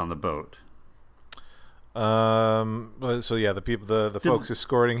characters on the boat? So yeah, the people, the folks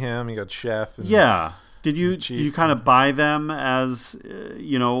escorting him. You got Chef. And Did you kind of buy them as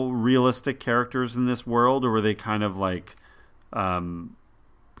you know, realistic characters in this world, or were they kind of like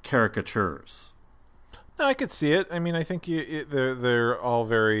caricatures? No, I could see it. I mean, I think they're all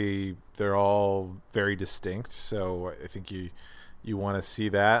very distinct. So I think you want to see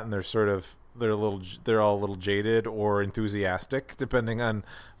that, and they're all a little jaded or enthusiastic, depending on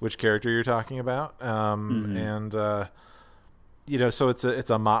which character you're talking about. And you know, so it's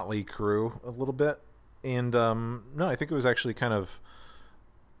a motley crew a little bit. And no, I think it was actually a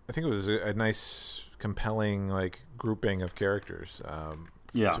nice, compelling like grouping of characters. To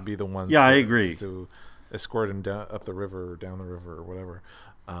be the ones. Yeah, I agree. escort him down up the river or down the river or whatever.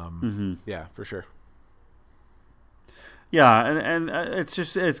 Yeah, for sure. Yeah, and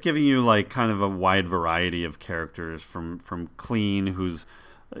it's giving you like kind of a wide variety of characters from Clean, who's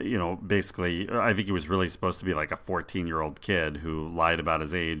basically I think he was really supposed to be like a 14-year-old kid who lied about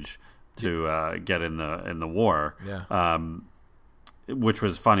his age to get in the war. Yeah. Which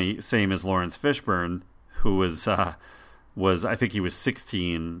was funny. Same as Lawrence Fishburne, who was I think he was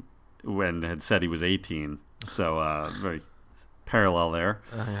 16 when had said he was 18. So very parallel there.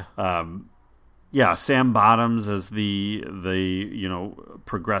 Yeah, Sam Bottoms as the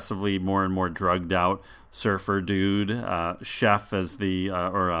progressively more and more drugged out surfer dude. Chef as the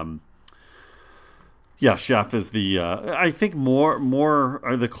Chef is the I think more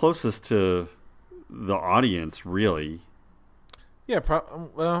are the closest to the audience, really. Yeah,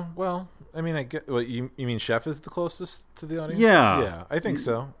 well, I mean, I get. Well, you mean Chef is the closest to the audience? Yeah, I think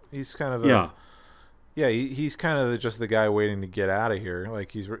so. He's kind of he's kind of just the guy waiting to get out of here.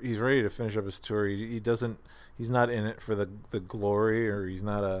 Like he's ready to finish up his tour. He's not in it for the glory, or he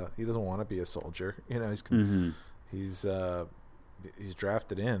doesn't want to be a soldier. He's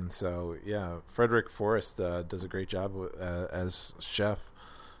drafted in. So yeah, Frederick Forrest does a great job as Chef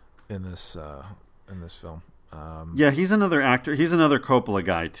in this film. Yeah, he's another actor. He's another Coppola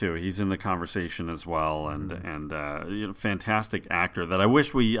guy too. He's in the conversation as well, and fantastic actor that I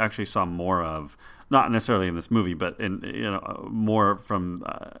wish we actually saw more of. Not necessarily in this movie, but in more from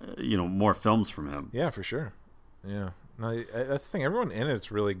more films from him. Yeah, for sure. Yeah, no, that's the thing. Everyone in it's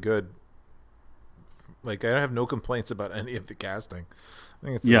really good. Like I have no complaints about any of the casting. I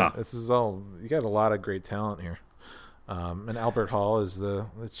think this is all you got. A lot of great talent here. And Albert Hall is the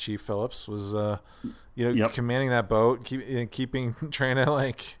Chief Phillips was commanding that boat, trying to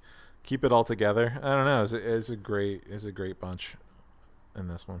like keep it all together. I don't know. It's a great bunch in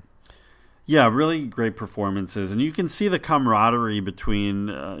this one. Yeah, really great performances, and you can see the camaraderie between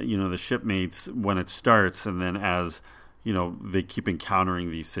the shipmates when it starts, and then as they keep encountering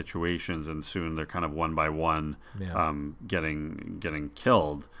these situations, and soon they're kind of one by one getting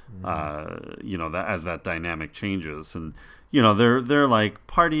killed. That as that dynamic changes, and they're like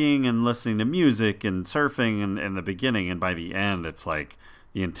partying and listening to music and surfing in the beginning, and by the end, it's like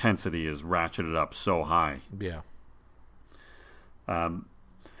the intensity is ratcheted up so high. Yeah.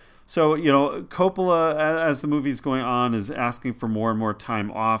 So, Coppola, as the movie's going on, is asking for more and more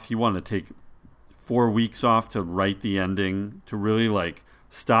time off. He wanted to take 4 weeks off to write the ending, to really, like,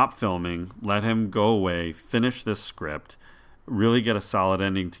 stop filming, let him go away, finish this script, really get a solid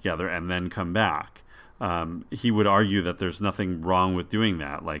ending together, and then come back. He would argue that there's nothing wrong with doing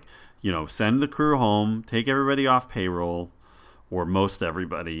that. Like, send the crew home, take everybody off payroll, or most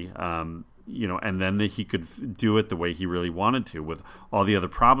everybody, and then he could do it the way he really wanted to. With all the other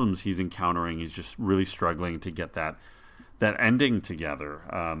problems he's encountering, he's just really struggling to get that ending together.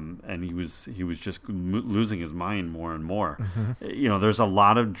 And he was just losing his mind more and more. Mm-hmm. There's a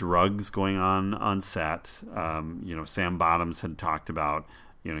lot of drugs going on set. Sam Bottoms had talked about,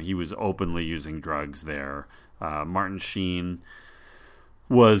 he was openly using drugs there. Martin Sheen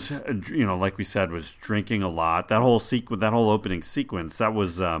was, like we said, was drinking a lot. That whole opening sequence, that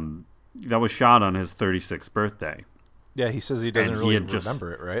was shot on his 36th birthday. Yeah, he says he doesn't really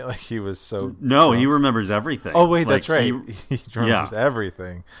remember it, right? Like he was so drunk. He remembers everything. Oh wait, that's right. He remembers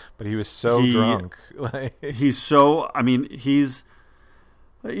everything, but he was so drunk. He's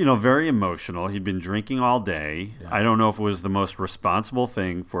very emotional. He'd been drinking all day. Yeah. I don't know if it was the most responsible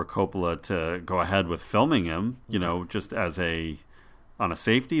thing for Coppola to go ahead with filming him, just on a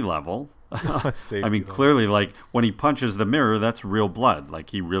safety level. Clearly, like when he punches the mirror, that's real blood. Like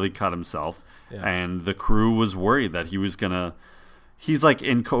he really cut himself, and the crew was worried that he was gonna. He's like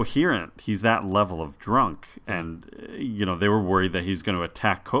incoherent. He's that level of drunk, and they were worried that he's going to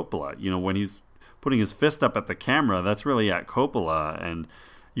attack Coppola. When he's putting his fist up at the camera, that's really at Coppola, and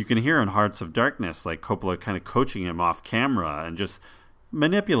you can hear in Hearts of Darkness like Coppola kind of coaching him off camera and just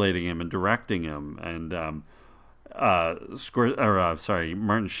manipulating him and directing him, and.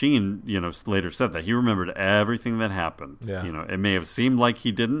 Martin Sheen, later said that he remembered everything that happened. Yeah. It may have seemed like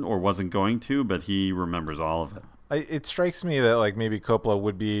he didn't or wasn't going to, but he remembers all of it. It strikes me that like maybe Coppola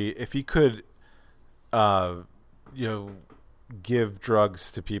would be, if he could, give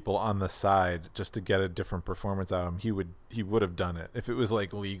drugs to people on the side just to get a different performance out of him, he would have done it if it was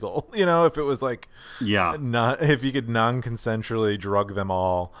like legal. If it was like if he could non-consensually drug them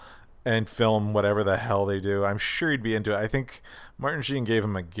all and film whatever the hell they do, I'm sure he'd be into it. I think Martin Sheen gave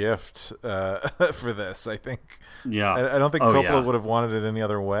him a gift for this. I think. Yeah. I don't think Coppola would have wanted it any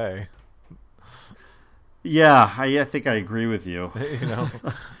other way. Yeah, I think I agree with you. You know,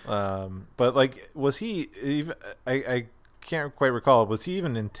 but like, was he even? I can't quite recall. Was he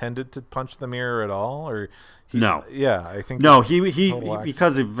even intended to punch the mirror at all, or No. Yeah, I think no. He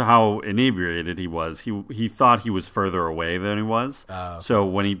because of how inebriated he was, he thought he was further away than he was. So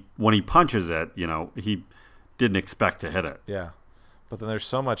when he punches it, he didn't expect to hit it. Yeah, but then there's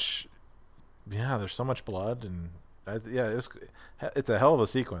so much. Yeah, there's so much blood, and it's a hell of a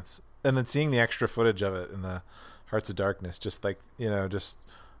sequence. And then seeing the extra footage of it in the Hearts of Darkness, just like just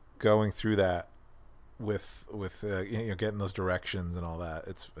going through that with getting those directions and all that,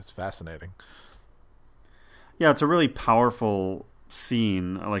 it's fascinating. Yeah, it's a really powerful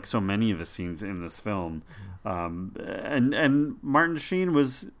scene, like so many of the scenes in this film. And Martin Sheen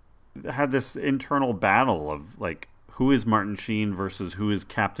had this internal battle of like, who is Martin Sheen versus who is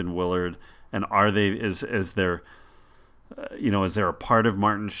Captain Willard, and is there a part of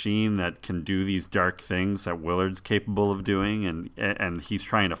Martin Sheen that can do these dark things that Willard's capable of doing, and he's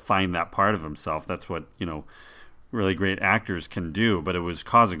trying to find that part of himself. That's what really great actors can do, but it was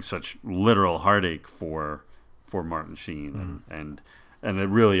causing such literal heartache for Martin Sheen, and it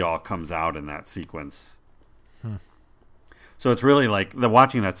really all comes out in that sequence. So it's really like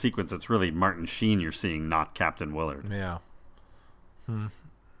watching that sequence. It's really Martin Sheen you're seeing, not Captain Willard. Yeah. And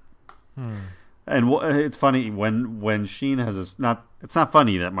it's funny when Sheen has it's not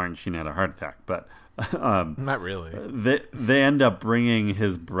funny that Martin Sheen had a heart attack, but not really. They end up bringing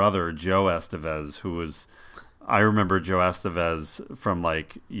his brother Joe Estevez, who was, I remember Joe Estevez from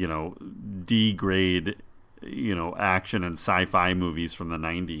D grade action and sci-fi movies from the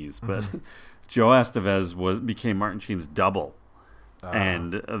 90s, but Joe Estevez became Martin Sheen's double.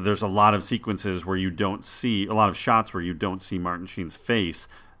 And there's a lot of sequences where you don't see a lot of shots where you don't see Martin Sheen's face.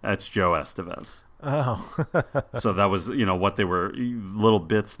 That's Joe Estevez. Oh. So that was, what they were, little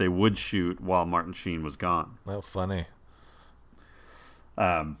bits they would shoot while Martin Sheen was gone. Oh, funny.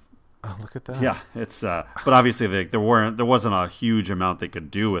 Look at that. Yeah, it's but obviously there wasn't a huge amount they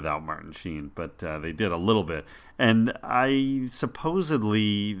could do without Martin Sheen, but they did a little bit. And I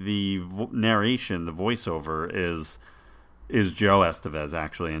supposedly the narration, the voiceover is Joe Estevez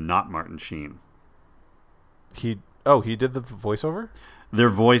actually, and not Martin Sheen. He did the voiceover? Their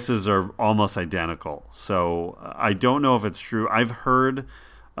voices are almost identical, so I don't know if it's true. I've heard,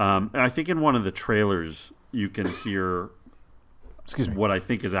 I think in one of the trailers you can hear what I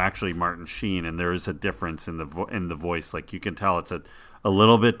think is actually Martin Sheen, and there is a difference in the voice. Like you can tell it's a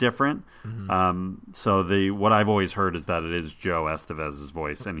little bit different. So what I've always heard is that it is Joe Estevez's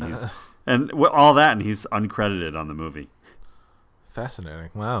voice, and he's and all that, and he's uncredited on the movie. Fascinating!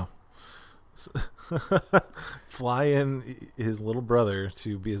 Wow. Fly in his little brother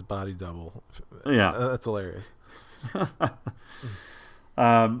to be his body double. Yeah, that's hilarious.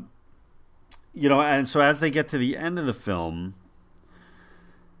 And so as they get to the end of the film,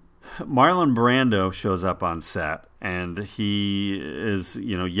 Marlon Brando shows up on set, and he is,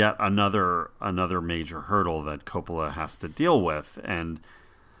 yet another major hurdle that Coppola has to deal with. And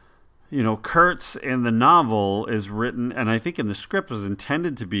Kurtz in the novel is written, and I think in the script was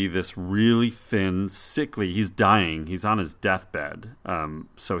intended to be this really thin, sickly. He's dying. He's on his deathbed.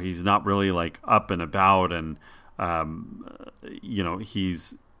 So he's not really like up and about, and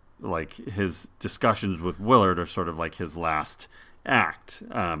he's like his discussions with Willard are sort of like his last act.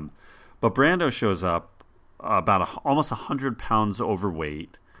 But Brando shows up about almost 100 pounds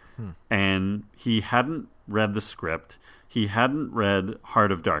overweight, and he hadn't read the script. He hadn't read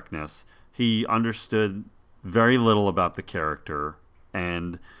Heart of Darkness. He understood very little about the character,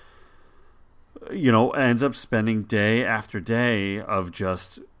 and ends up spending day after day of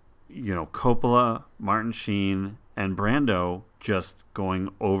just Coppola, Martin Sheen, and Brando just going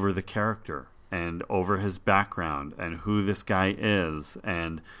over the character and over his background and who this guy is,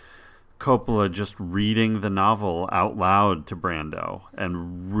 and Coppola just reading the novel out loud to Brando,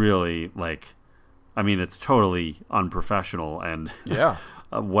 and really it's totally unprofessional, and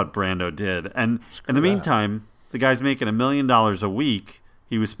what Brando did. And in the meantime, the guy's making $1 million a week.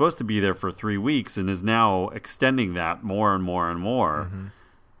 He was supposed to be there for 3 weeks and is now extending that more and more and more.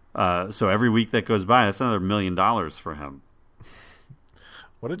 So every week that goes by, that's another $1 million for him.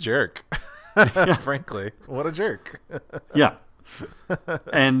 What a jerk. Frankly, what a jerk. Yeah.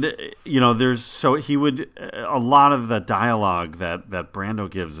 And he would, a lot of the dialogue that Brando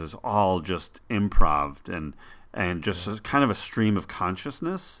gives is all just improv and just kind of a stream of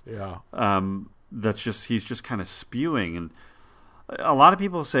consciousness. Yeah. He's just kind of spewing. And a lot of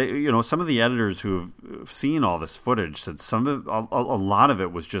people say, some of the editors who have seen all this footage said a lot of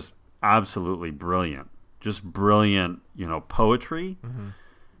it was just absolutely brilliant, just brilliant, poetry.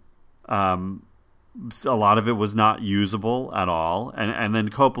 a lot of it was not usable at all. And then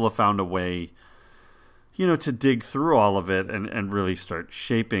Coppola found a way, to dig through all of it and really start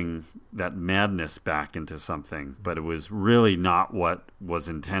shaping that madness back into something. But it was really not what was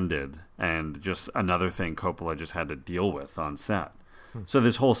intended, and just another thing Coppola just had to deal with on set. So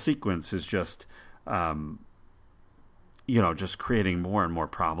this whole sequence is just, just creating more and more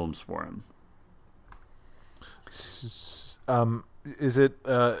problems for him. Is it,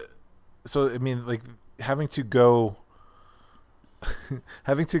 so, I mean, like, having to go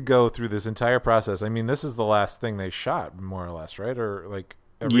through this entire process. I mean, this is the last thing they shot, more or less, right? Or like,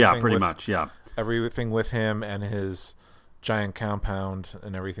 pretty much. Yeah, everything with him and his giant compound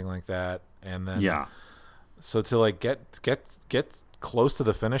and everything like that, and then so to like get close to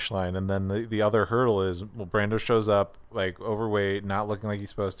the finish line, and then the other hurdle is, well, Brando shows up like overweight, not looking like he's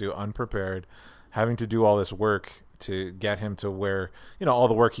supposed to, unprepared, having to do all this work to get him to where, all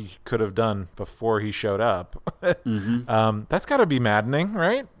the work he could have done before he showed up. That's got to be maddening,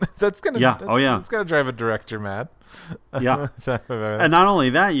 right? That's gonna it's got to drive a director mad. Yeah. And not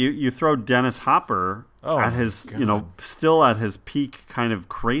only that, you throw Dennis Hopper at his still at his peak kind of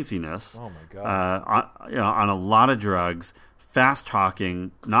craziness. Oh my god. On a lot of drugs, fast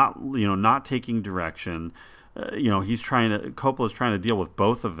talking, not taking direction. Coppola's trying to deal with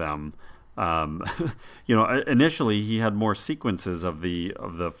both of them. Initially he had more sequences of the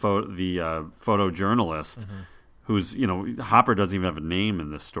photojournalist, who's, Hopper doesn't even have a name in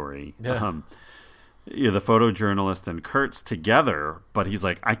this story. Yeah. The photojournalist and Kurtz together, but he's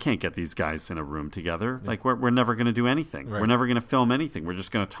like, I can't get these guys in a room together. Yeah. Like, we're never going to do anything. Right. We're never going to film anything. We're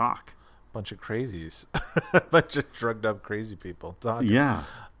just going to talk. Bunch of crazies, bunch of drugged up crazy people talking. Yeah.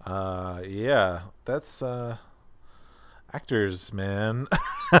 That's actors, man.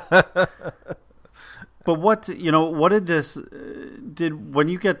 But what did this when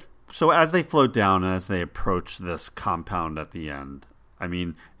you get, so as they float down and as they approach this compound at the end, I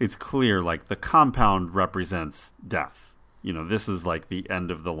mean, it's clear, like, the compound represents death. This is like the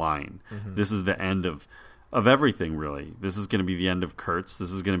end of the line. This is the end of everything, really. This is going to be the end of Kurtz.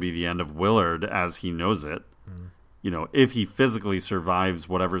 This is going to be the end of Willard as he knows it. If he physically survives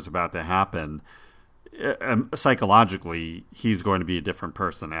whatever's about to happen, psychologically, he's going to be a different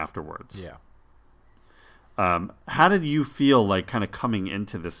person afterwards. Yeah. How did you feel, like, kind of coming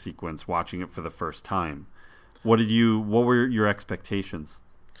into this sequence, watching it for the first time? What were your expectations?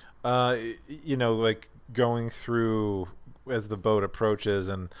 Like, going through as the boat approaches,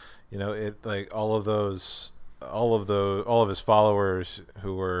 and it, like, all of his followers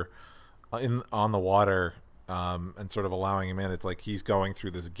who were on the water, and sort of allowing him in. It's like he's going through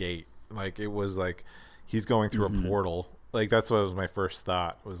this gate. Like, it was like he's going through a portal. Like, that's what was my first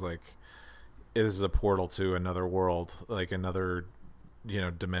thought, was like, this is a portal to another world, like another,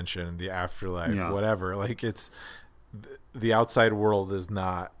 dimension, the afterlife, whatever. Like, it's the outside world is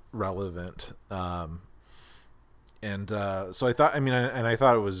not relevant. So I thought, I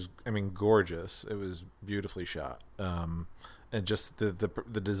thought it was, gorgeous. It was beautifully shot. And just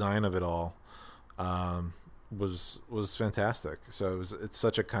the design of it all, was fantastic. So it's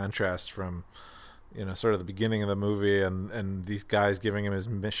such a contrast from, sort of the beginning of the movie and these guys giving him his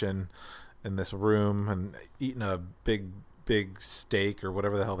mission in this room and eating a big steak or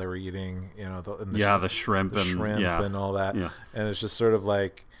whatever the hell they were eating, the shrimp and all that. Yeah. And it's just sort of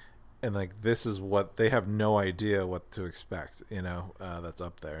like, and like, this is what they have no idea what to expect, that's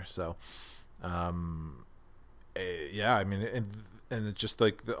up there. So, and it's just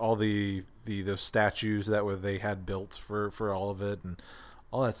like all the statues that they had built for all of it and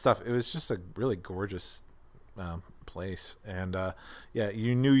all that stuff. It was just a really gorgeous place, and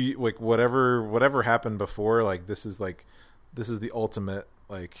you knew, like, whatever happened before, like, this is the ultimate,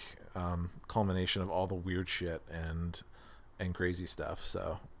 like, culmination of all the weird shit and crazy stuff.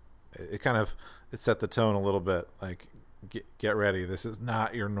 So it kind of set the tone a little bit, like, get ready. This is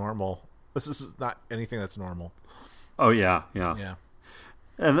not your normal. This is not anything that's normal. Oh yeah.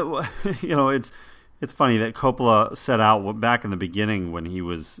 And it's funny that Coppola set out back in the beginning when he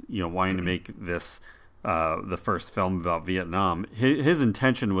was wanting to make this the first film about Vietnam. His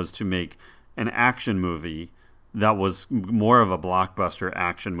intention was to make an action movie that was more of a blockbuster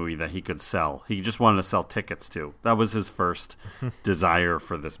action movie that he could sell. He just wanted to sell tickets to. That was his first desire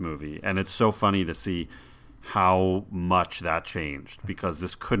for this movie. And it's so funny to see how much that changed, because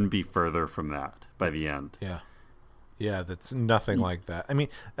this couldn't be further from that by the end. Yeah, that's nothing like that. I mean,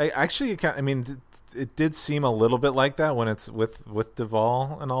 it did seem a little bit like that when it's with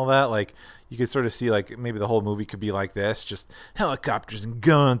Duvall and all that. Like, you could sort of see, like, maybe the whole movie could be like this, just helicopters and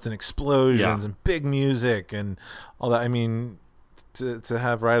guns and explosions and big music and all that. I mean, to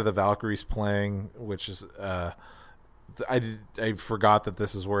have Ride of the Valkyries playing, which is I forgot that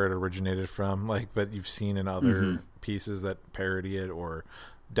this is where it originated from. Like, but you've seen in other pieces that parody it or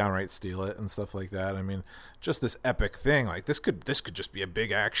downright steal it and stuff like that. I mean, just this epic thing. Like this could just be a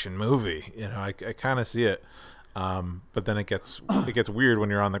big action movie. You know, I kind of see it. But then it gets weird when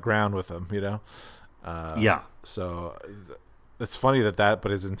you're on the ground with him. You know. Yeah. So it's funny but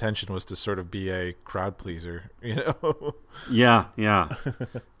his intention was to sort of be a crowd pleaser. You know. Yeah.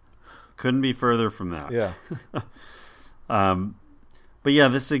 Couldn't be further from that. Yeah. But yeah,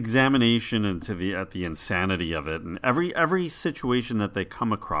 this examination into the insanity of it, and every situation that they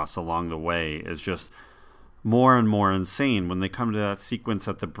come across along the way is just more and more insane. When they come to that sequence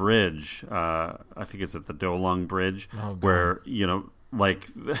at the bridge, I think it's at the Dolong Bridge, where like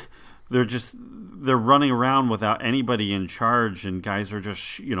they're running around without anybody in charge, and guys are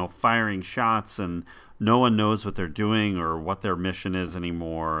just firing shots, and no one knows what they're doing or what their mission is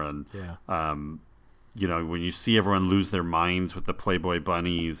anymore, and when you see everyone lose their minds with the Playboy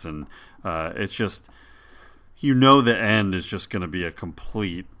bunnies, and it's just, the end is just going to be a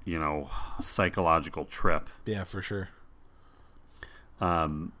complete, psychological trip. Yeah, for sure.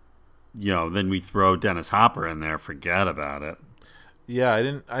 Then we throw Dennis Hopper in there. Forget about it. Yeah, I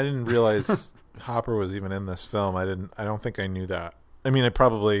didn't realize Hopper was even in this film. I don't think I knew that. I mean,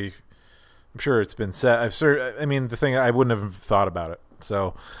 I'm sure it's been said. The thing, I wouldn't have thought about it.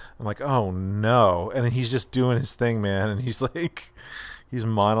 So I'm like, oh no. And he's just doing his thing, man. And he's like, he's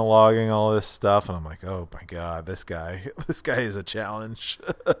monologuing all this stuff. And I'm like, oh my God, this guy is a challenge.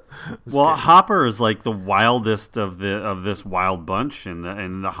 Hopper is like the wildest of this wild bunch in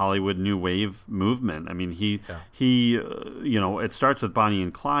the Hollywood New Wave movement. I mean, he it starts with Bonnie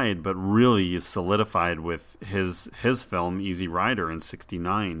and Clyde, but really is solidified with his film Easy Rider in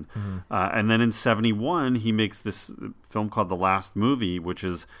 '69. And then in '71, he makes this film called The Last Movie, which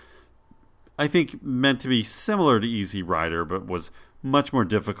is, I think, meant to be similar to Easy Rider, but was much more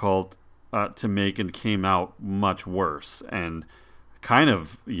difficult to make and came out much worse, and kind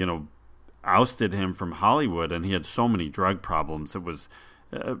of ousted him from Hollywood. And he had so many drug problems, it was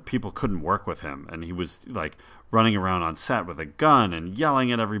people couldn't work with him, and he was like running around on set with a gun and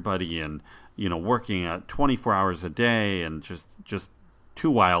yelling at everybody, and working at 24 hours a day, and just too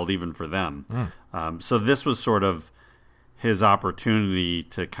wild even for them. So this was sort of his opportunity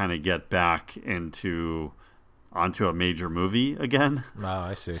to kind of get back onto a major movie again. Oh,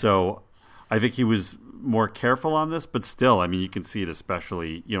 I see. So I think he was more careful on this, but still, I mean, you can see it,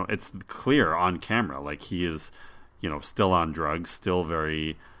 especially, it's clear on camera, like he is, still on drugs, still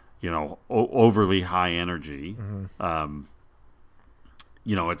very, overly high energy.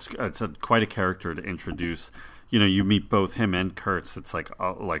 It's quite a character to introduce. You meet both him and Kurtz. It's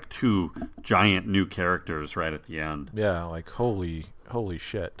like two giant new characters right at the end. Yeah, like holy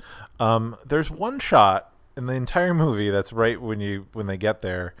shit. There's one shot in the entire movie that's right when they get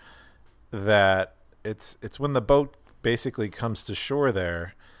there, that it's when the boat basically comes to shore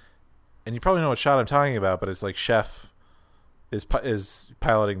there, and you probably know what shot I'm talking about, but it's like Chef is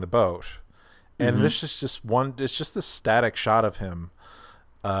piloting the boat, and this is it's just this static shot of him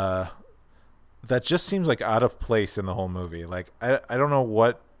that just seems like out of place in the whole movie. Like I don't know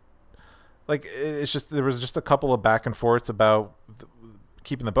what, like it's just, there was just a couple of back and forths about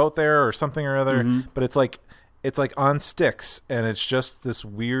keeping the boat there or something or other, but it's like on sticks, and it's just this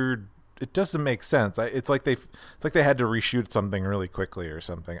weird, it doesn't make sense. It's like they had to reshoot something really quickly or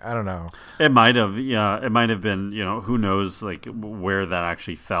something. I don't know. It might have been, who knows, like where that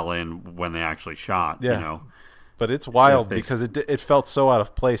actually fell in when they actually shot. But it's wild because it felt so out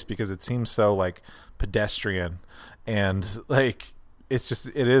of place, because it seems so like pedestrian, and like it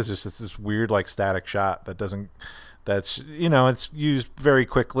is just this weird like static shot that's it's used very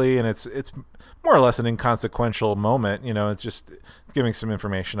quickly, and it's more or less an inconsequential moment. It's giving some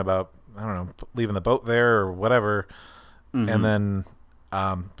information about, I don't know, leaving the boat there or whatever, and then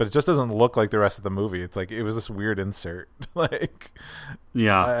but it just doesn't look like the rest of the movie. It's like it was this weird insert. Like,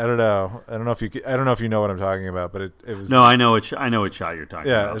 yeah, I don't know. I don't know if you know what I'm talking about, but it was. No, I know what shot you're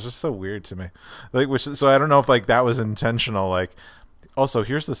talking about. Yeah, it's just so weird to me. Like, so I don't know if like that was intentional. Like, also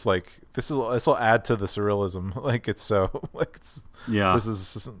here's this like this will add to the surrealism. Like, it's so like it's this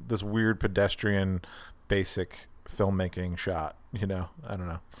is this weird pedestrian basic filmmaking shot. I don't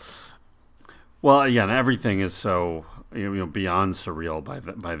know. Well, again, everything is so beyond surreal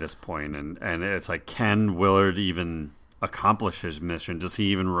by this point, and it's like, can Willard even accomplish his mission? Does he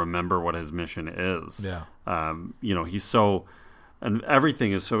even remember what his mission is? Yeah. He's so, and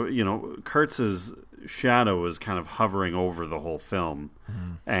everything is so. Kurtz's shadow is kind of hovering over the whole film,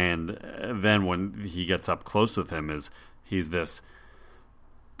 and then when he gets up close with him, he's this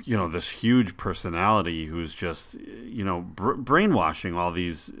this huge personality who's just, brainwashing all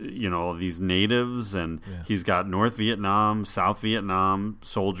these, these natives. And he's got North Vietnam, South Vietnam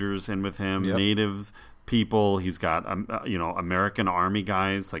soldiers in with him, native people. He's got, American Army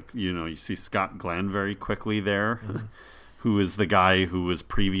guys. Like, you see Scott Glenn very quickly there, who is the guy who was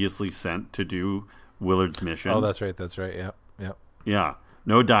previously sent to do Willard's mission. Oh, that's right. Yep. Yeah.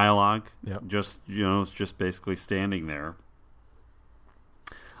 No dialogue. Yep. Just, it's just basically standing there.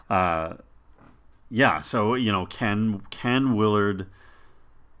 So, can Willard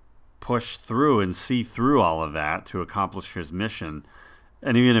push through and see through all of that to accomplish his mission?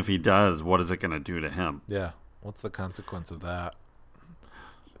 And even if he does, what is it going to do to him? Yeah. What's the consequence of that?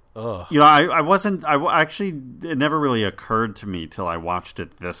 Ugh. It never really occurred to me till I watched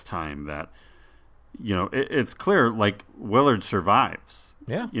it this time that, it's clear, like, Willard survives.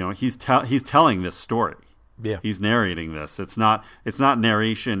 Yeah. He's telling this story. Yeah. He's narrating this. It's not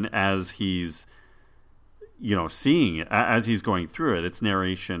narration as he's, seeing it, as he's going through it. It's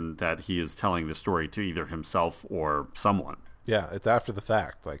narration that he is telling the story to either himself or someone. Yeah, it's after the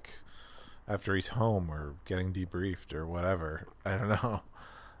fact, like after he's home or getting debriefed or whatever. I don't know.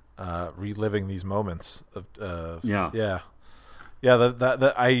 Reliving these moments of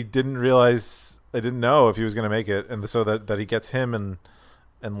that I didn't realize, I didn't know if he was going to make it, and so that he gets him and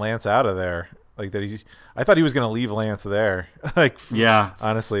Lance out of there. Like I thought he was going to leave Lance there.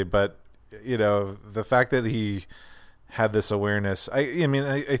 Honestly, but the fact that he had this awareness,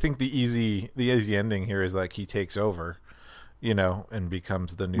 I think the easy ending here is like he takes over, and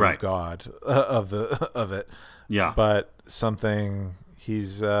becomes the new god of it. Yeah. But something he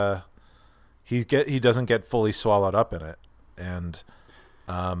doesn't get fully swallowed up in it, and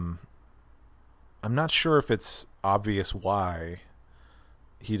I'm not sure if it's obvious why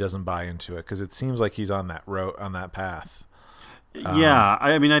he doesn't buy into it, because it seems like he's on that road, on that path.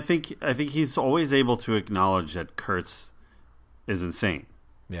 I think he's always able to acknowledge that Kurtz is insane.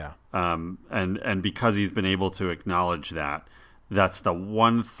 Yeah. And because he's been able to acknowledge that, that's the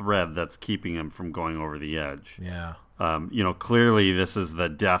one thread that's keeping him from going over the edge. Yeah. Clearly this is the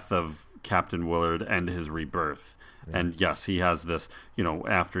death of Captain Willard and his rebirth. Yeah. And yes, he has this,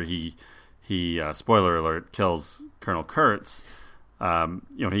 after he spoiler alert, kills Colonel Kurtz.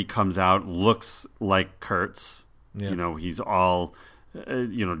 He comes out, looks like Kurtz. Yeah. He's all,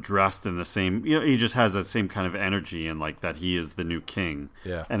 dressed in the same, he just has that same kind of energy, and like that he is the new king.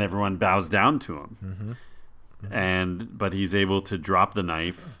 Yeah. And everyone bows down to him. Mm-hmm. But he's able to drop the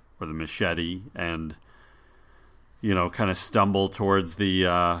knife or the machete and, kind of stumble towards the,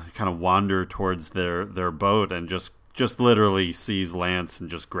 kind of wander towards their boat, and just literally sees Lance and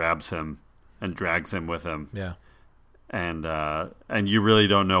just grabs him and drags him with him. Yeah. And you really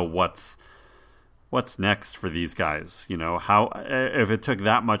don't know what's next for these guys. How, if it took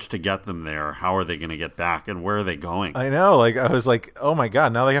that much to get them there, how are they going to get back, and where are they going? I know. Like, I was like, oh my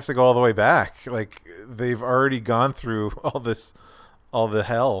God, now they have to go all the way back. Like, they've already gone through all the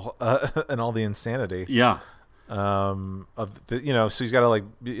hell, and all the insanity. Yeah. So he's got to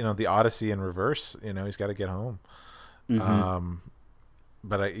the Odyssey in reverse, he's got to get home. Mm-hmm.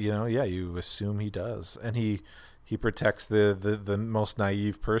 But you assume he does. And he protects the most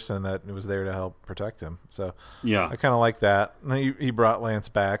naive person that was there to help protect him. So yeah, I kind of like that. He brought Lance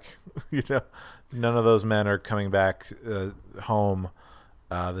back. None of those men are coming back home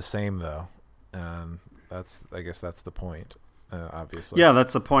the same though, and I guess that's the point. Obviously, yeah,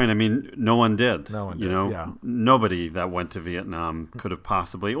 that's the point. I mean, no one did. No one did. Yeah. Nobody that went to Vietnam could have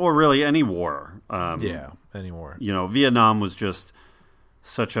possibly, or really any war. Any war. Vietnam was just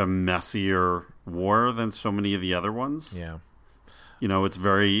such a messier war than so many of the other ones. Yeah. It was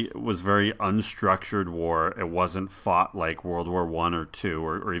very unstructured war. It wasn't fought like World War I or II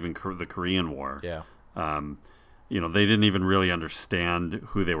or even the Korean War. Yeah. They didn't even really understand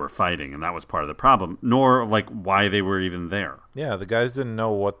who they were fighting, and that was part of the problem, nor like why they were even there. Yeah, the guys didn't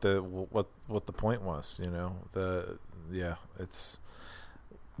know what the point was, it's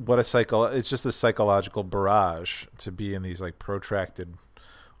it's just a psychological barrage to be in these like protracted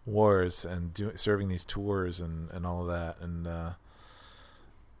wars and serving these tours and all of that. And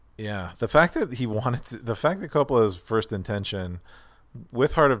the fact that Coppola's first intention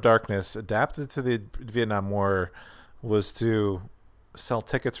with Heart of Darkness adapted to the Vietnam War was to sell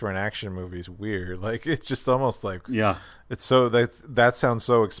tickets for an action movie is weird. Like, it's just almost like, yeah, it's so that sounds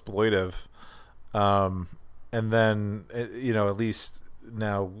so exploitive. And then at least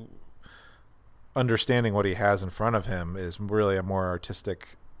now understanding what he has in front of him is really a more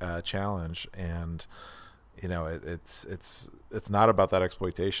artistic challenge, and it's not about that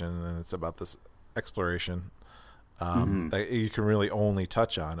exploitation, and it's about this exploration. that you can really only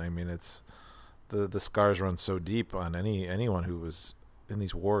touch on. I mean, it's the scars run so deep on anyone who was in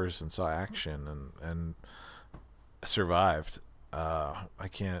these wars and saw action and survived. I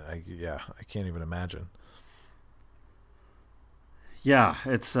can't even imagine. Yeah,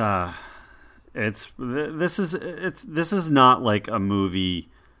 this is not like a movie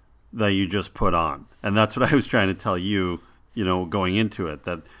that you just put on, and that's what I was trying to tell you. Going into it,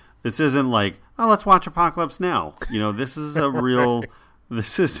 that this isn't like, oh, let's watch Apocalypse Now. This is a real.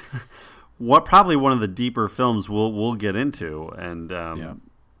 This is probably one of the deeper films we'll get into, and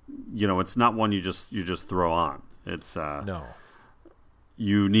it's not one you just throw on. It's no.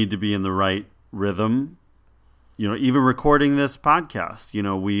 You need to be in the right rhythm. Even recording this podcast, you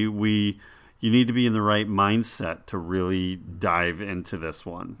need to be in the right mindset to really dive into this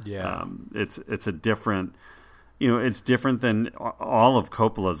one. Yeah. It's a different, it's different than all of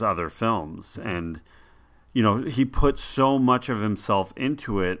Coppola's other films. And, he put so much of himself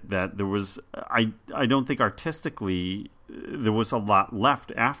into it that there was, I don't think artistically there was a lot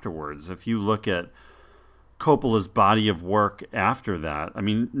left afterwards. If you look at Coppola's body of work after that, I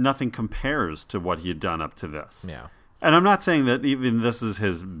mean, nothing compares to what he had done up to this. Yeah. And I'm not saying that even this is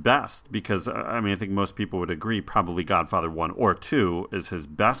his best, because, I think most people would agree probably Godfather 1 or 2 is his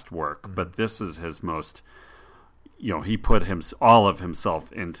best work, but this is his most, he put all of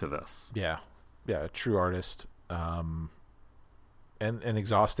himself into this. Yeah. Yeah, a true artist, and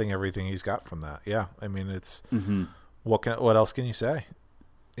exhausting everything he's got from that. Yeah, I mean, it's what else can you say?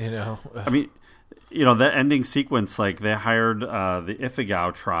 I mean, that ending sequence, like they hired the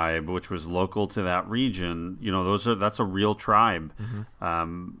Ifugao tribe, which was local to that region. That's a real tribe.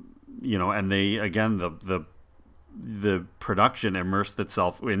 And they, again, the production immersed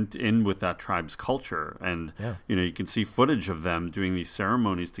itself in with that tribe's culture, and you can see footage of them doing these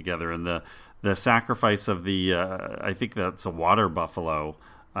ceremonies together, and the sacrifice of the I think that's a water buffalo.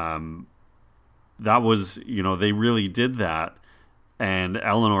 That was, they really did that. And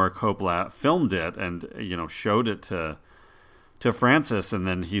Eleanor Coppola filmed it and, showed it to Francis. And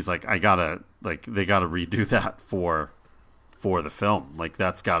then he's like, they got to redo that for the film. Like,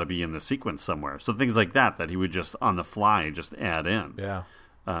 that's got to be in the sequence somewhere. So things like that he would just on the fly just add in. Yeah.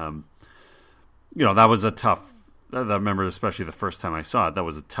 That was a tough, I remember especially the first time I saw it, that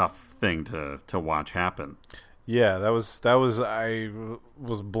was a tough thing to watch happen. Yeah, that was, I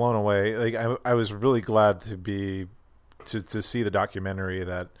was blown away. Like, I was really glad to see the documentary,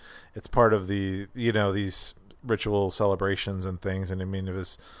 that it's part of the these ritual celebrations and things. And I mean, it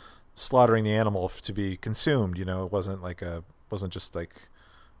was slaughtering the animal to be consumed. It wasn't just like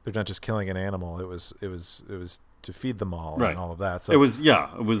they're not just killing an animal. It was to feed them all, right, and all of that. So it was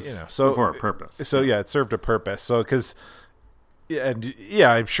for a purpose. So yeah, it served a purpose. So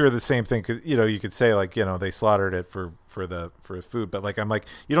I'm sure the same thing could, you could say, like, they slaughtered it for food, but like, I'm like,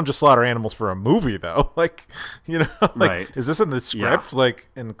 you don't just slaughter animals for a movie though. Like, like, right. Is this in the script? Yeah. Like,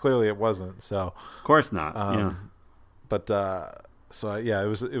 and clearly it wasn't. So of course not. But so yeah, it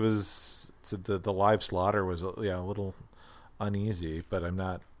was the live slaughter was a little uneasy, but I'm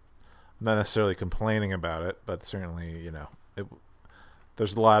not necessarily complaining about it, but certainly,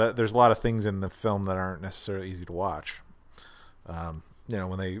 there's a lot of things in the film that aren't necessarily easy to watch. When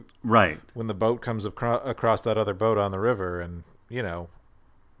the boat comes across that other boat on the river, and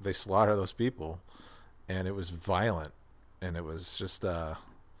they slaughter those people, and it was violent, and it was just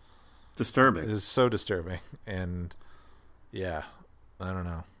disturbing. It was so disturbing, and I don't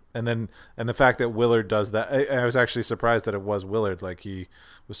know. And the fact that Willard does that, I was actually surprised that it was Willard. Like, he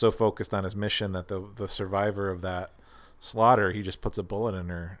was so focused on his mission that the survivor of that slaughter, he just puts a bullet in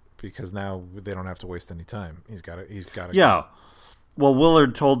her, because now they don't have to waste any time. He's got to. Yeah. Well,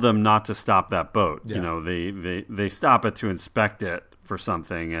 Willard told them not to stop that boat. Yeah. They stop it to inspect it for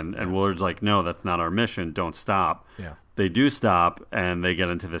something, and Willard's like, no, that's not our mission. Don't stop. Yeah. They do stop, and they get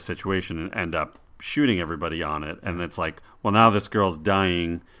into this situation and end up shooting everybody on it. And it's like, well, now this girl's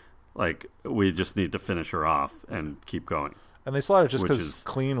dying. Like, we just need to finish her off and keep going. And they slaughtered just because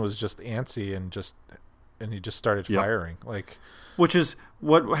Clean was just antsy and he just started firing. Like, which is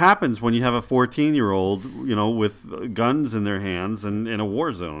what happens when you have a 14-year-old, with guns in their hands and in a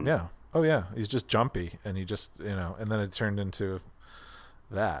war zone. Yeah. Oh yeah. He's just jumpy, and he just, and then it turned into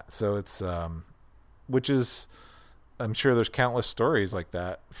that. So it's, which is, I'm sure there's countless stories like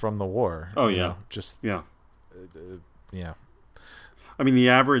that from the war. Oh yeah. Yeah. I mean, the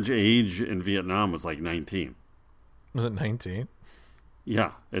average age in Vietnam was like 19. Was it 19?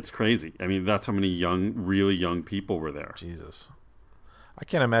 Yeah, it's crazy. I mean, that's how many really young people were there. Jesus. I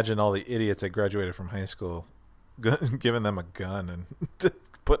can't imagine all the idiots that graduated from high school giving them a gun and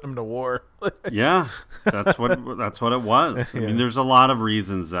putting them to war. Yeah, that's what it was. I Yeah. mean, there's a lot of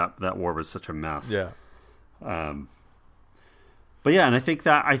reasons that war was such a mess. Yeah. But yeah, and I think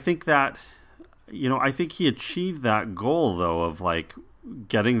that I think he achieved that goal though of like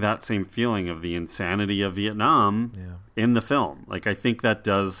getting that same feeling of the insanity of Vietnam in the film. Like I think that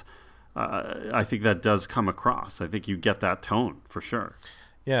does come across. I think you get that tone for sure.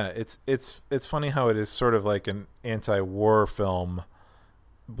 Yeah, it's funny how it is sort of like an anti-war film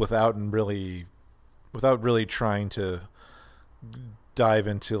without really trying to dive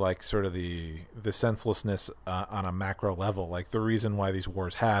into like sort of the senselessness on a macro level, like the reason why these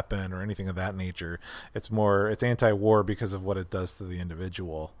wars happen or anything of that nature. It's anti-war because of what it does to the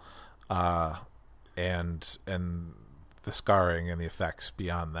individual, and the scarring and the effects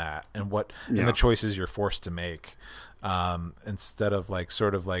beyond that, and and the choices you're forced to make, instead of like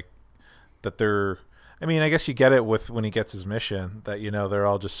sort of like that they're. I mean, I guess you get it with when he gets his mission that, they're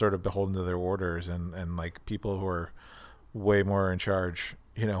all just sort of beholden to their orders and like people who are way more in charge,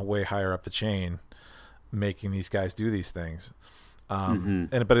 way higher up the chain, making these guys do these things. And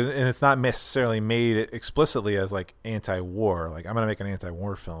it's not necessarily made explicitly as like anti-war, like I'm going to make an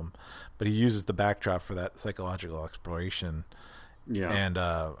anti-war film, but he uses the backdrop for that psychological exploration. Yeah. And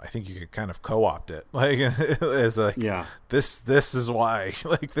I think you could kind of co-opt it, like as like, this is why,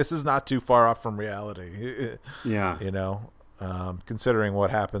 like this is not too far off from reality. Yeah. Considering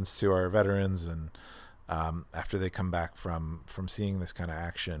what happens to our veterans and after they come back from seeing this kind of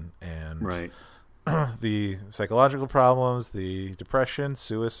action and the psychological problems, the depression,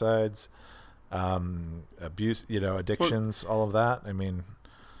 suicides, abuse, addictions, all of that. I mean,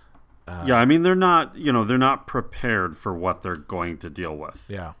 I mean, they're not prepared for what they're going to deal with.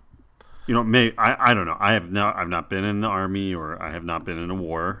 Yeah. I don't know. I've not been in the army or I have not been in a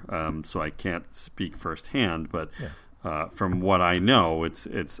war. So I can't speak firsthand, but from what I know,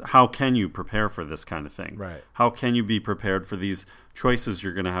 it's how can you prepare for this kind of thing? Right. How can you be prepared for these choices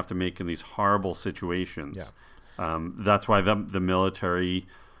you're going to have to make in these horrible situations? Yeah. That's why the military,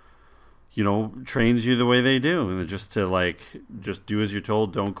 trains you the way they do, and just do as you're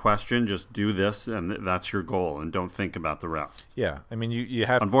told, don't question, just do this, and that's your goal, and don't think about the rest. Yeah, I mean, you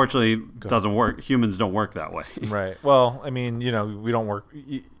have. Unfortunately, it doesn't work. Humans don't work that way. Right. Well, I mean, we don't work.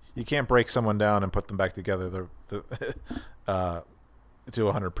 You can't break someone down and put them back together to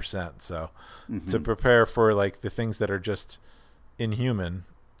 100%. So to prepare for like the things that are just inhuman,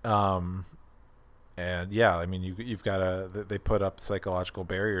 and yeah, I mean, you've got to. They put up psychological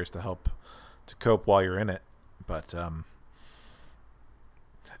barriers to help to cope while you're in it, but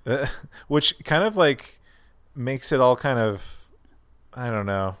which kind of like makes it all kind of, I don't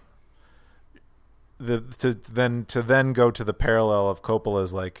know. To then go to the parallel of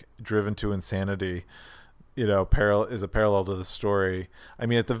Coppola's like driven to insanity, is a parallel to the story. I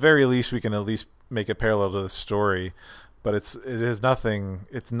mean, at the very least, we can at least make a parallel to the story, but it's nothing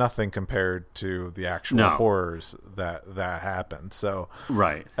compared to the actual horrors that happened. So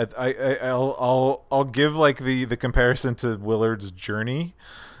right, I'll give like the comparison to Willard's Journey.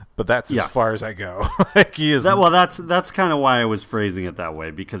 But that's as far as I go. Like he is. That's kind of why I was phrasing it that way,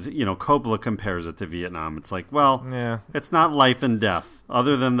 because Coppola compares it to Vietnam. It's like, it's not life and death.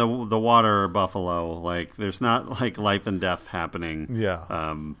 Other than the water buffalo, like there's not like life and death happening.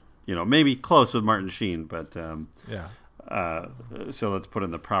 Yeah. Maybe close with Martin Sheen, but so let's put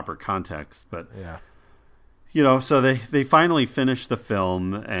in the proper context. But yeah. So they finally finish the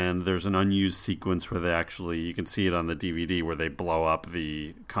film, and there's an unused sequence where you can see it on the DVD, where they blow up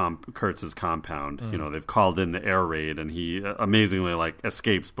the Kurtz's compound. They've called in the air raid, and he amazingly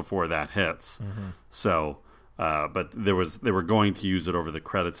escapes before that hits. So, but they were going to use it over the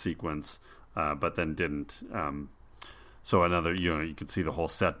credit sequence, but then didn't. So you could see the whole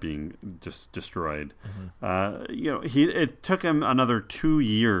set being just destroyed. It took him another 2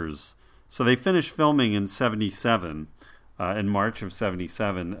 years. So they finished filming in 1977, in March of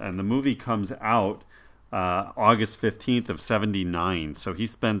 1977, and the movie comes out August 15th of 1979. So he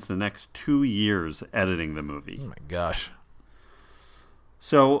spends the next 2 years editing the movie. Oh my gosh.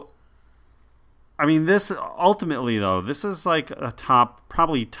 So, I mean, this ultimately, though, this is like this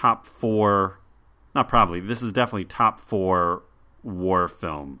is definitely top 4 war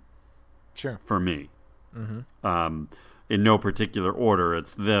film. Sure. For me. In no particular order.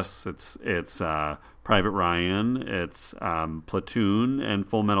 It's Private Ryan, it's Platoon, and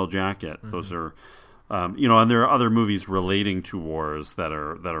Full Metal Jacket. Those are, and there are other movies relating to wars that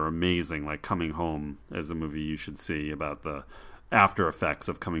are amazing, like Coming Home is a movie you should see about the after effects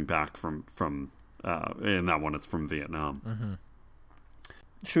of coming back from in that one it's from Vietnam.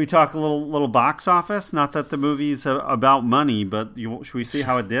 Should we talk a little box office? Not that the movie's about money, but should we see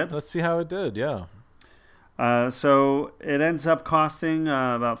how it did? Let's see how it did. Yeah. So it ends up costing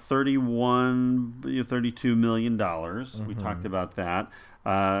about $32 million. We talked about that.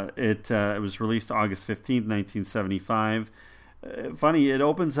 It was released August 15th, 1975. Funny, it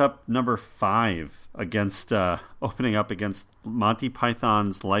opens up number 5 opening up against Monty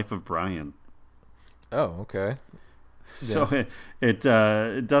Python's Life of Brian. Oh, okay. So it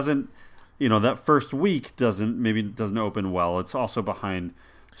doesn't, that first week doesn't open well. It's also behind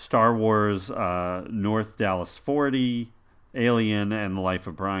Star Wars, North Dallas 40, Alien, and The Life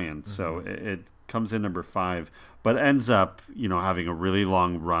of Brian. So it comes in number 5, but ends up, having a really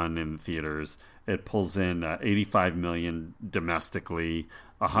long run in theaters. It pulls in 85 million domestically,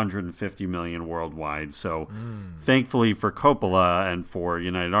 150 million worldwide. So thankfully for Coppola and for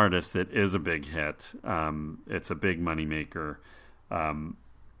United Artists, it is a big hit. It's a big moneymaker.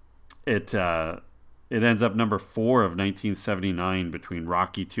 It ends up number 4 of 1979 between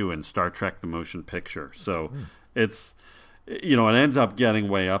Rocky II and Star Trek: The Motion Picture. So it's, it ends up getting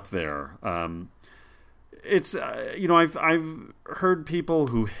way up there. It's I've heard people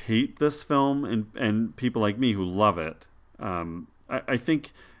who hate this film and people like me who love it. I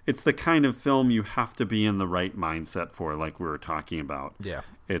think it's the kind of film you have to be in the right mindset for, like we were talking about. Yeah.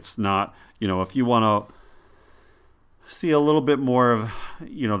 It's not, if you want to see a little bit more of,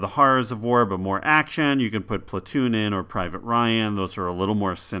 the horrors of war, but more action, you can put Platoon in or Private Ryan. Those are a little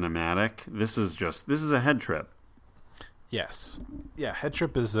more cinematic. This is a head trip. Yes. Yeah, head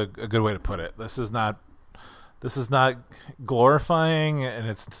trip is a good way to put it. This is not glorifying, and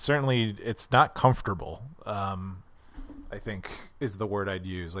it's not comfortable. I think is the word I'd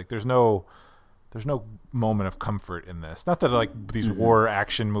use. Like there's no moment of comfort in this. Not that like these war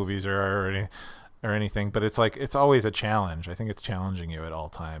action movies or anything, but it's like it's always a challenge. I think it's challenging you at all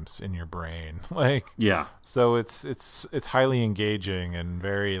times in your brain. Like so it's highly engaging and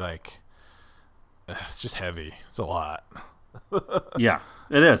very like it's just heavy. It's a lot. Yeah,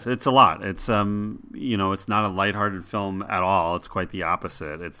 it is. It's a lot. It's it's not a lighthearted film at all. It's quite the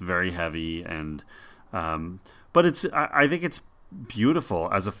opposite. It's very heavy and but I think it's beautiful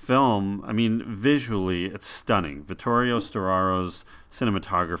as a film. I mean, visually, it's stunning. Vittorio Storaro's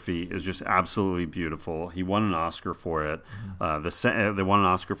cinematography is just absolutely beautiful. He won an Oscar for it. They won an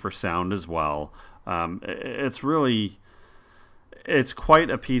Oscar for sound as well. It's quite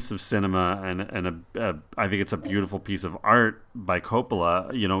a piece of cinema, and I think it's a beautiful piece of art by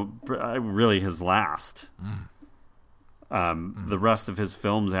Coppola. Really his last. The rest of his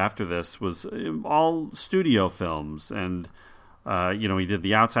films after this was all studio films, and he did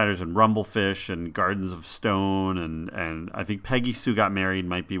The Outsiders and Rumblefish and Gardens of Stone, and I think Peggy Sue Got Married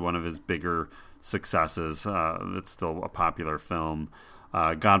might be one of his bigger successes. It's still a popular film.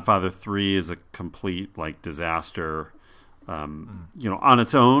 Godfather 3 is a complete disaster. On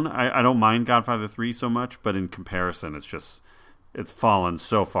its own, I don't mind Godfather 3 so much, but in comparison, it's fallen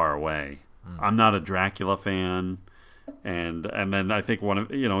so far away. I'm not a Dracula fan. And then I think one of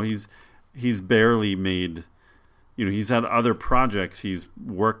he's barely made, he's had other projects he's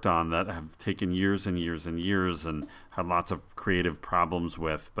worked on that have taken years and years and years and had lots of creative problems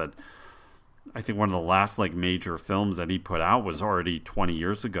with. But I think one of the last major films that he put out was already 20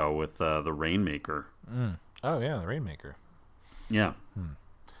 years ago with The Rainmaker. Oh yeah, The Rainmaker. Yeah,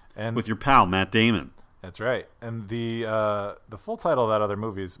 and with your pal Matt Damon. That's right. And the full title of that other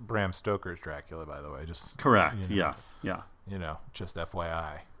movie is Bram Stoker's Dracula, by the way. Just correct. Yes. Yeah. Just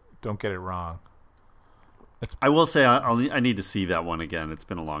FYI. Don't get it wrong. I will say I need to see that one again. It's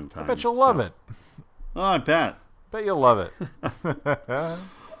been a long time. I bet you'll love it. Oh, I bet. Bet you'll love it.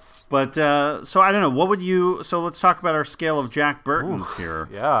 But so I don't know. What would you? So let's talk about our scale of Jack Burton's here.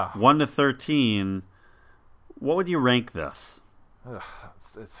 Yeah. 1 to 13. What would you rank this?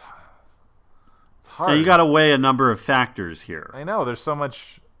 It's hard. Now you got to weigh a number of factors here. I know. There's so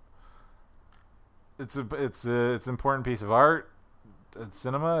much. It's an important piece of art. It's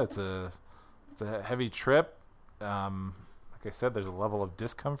cinema. It's a heavy trip. Like I said, there's a level of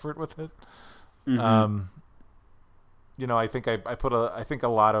discomfort with it. I think I think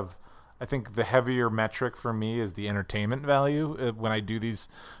the heavier metric for me is the entertainment value when I do these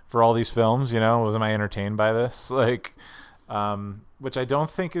for all these films. Was I entertained by this? Which I don't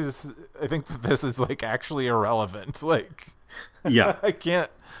think is. I think this is actually irrelevant. Yeah, I can't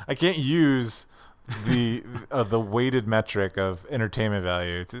use the weighted metric of entertainment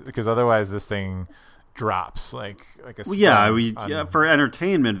value because otherwise this thing drops for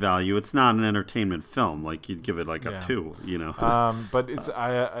entertainment value. It's not an entertainment film. You'd give it a 2. But it's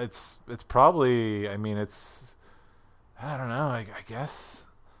probably. I mean, it's. I don't know. I guess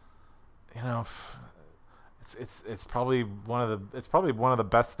you know, it's probably one of the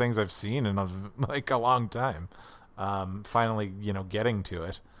best things I've seen in a long time. Finally, getting to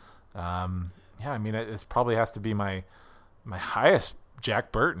it. I mean, it probably has to be my highest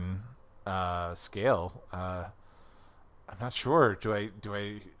Jack Burton scale. I'm not sure. I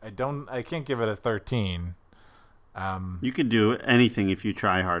can't give it a 13. You could do anything if you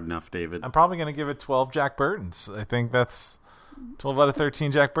try hard enough, David. I'm probably going to give it 12 Jack Burtons. I think that's 12 out of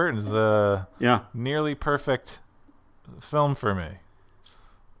 13 Jack Burtons. Nearly perfect film for me.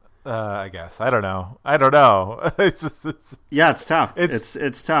 I guess. I don't know. it's tough.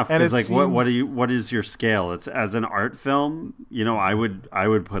 It's tough because what is your scale? It's as an art film. I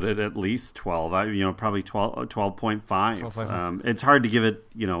would put it at least 12. Probably 12.5. It's hard to give it.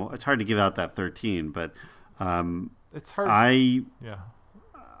 It's hard to give out that 13, but it's hard.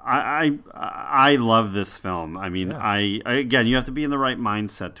 I love this film. I mean, again, you have to be in the right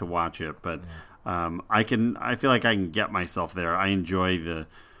mindset to watch it, but I feel like I can get myself there. I enjoy the.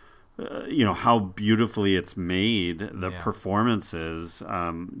 How beautifully it's made, the performances,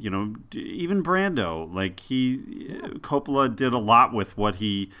 even Brando, Coppola did a lot with what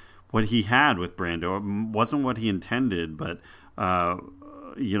he had with Brando. It wasn't what he intended, but,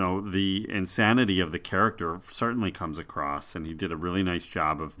 the insanity of the character certainly comes across, and he did a really nice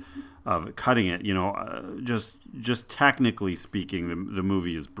job of cutting it. Just technically speaking, the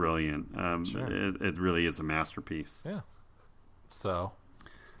movie is brilliant. Sure. It really is a masterpiece. Yeah. So...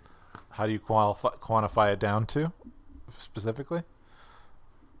 how do you quantify it down to, specifically?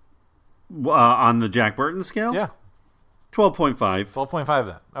 On the Jack Burton scale? Yeah. 12.5. 12.5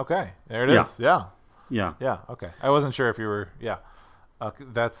 then. Okay. There it is. Yeah. Yeah. Okay. I wasn't sure if you were... Yeah.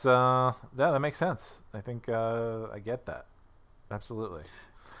 That's... that makes sense. I think I get that. Absolutely.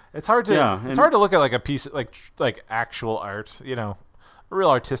 It's hard to... it's hard to look at a piece... like actual art, a real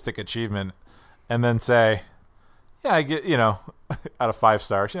artistic achievement, and then say... Yeah, I get, out of 5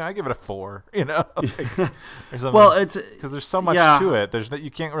 stars, I give it a 4, well, it's because there's so much to it. You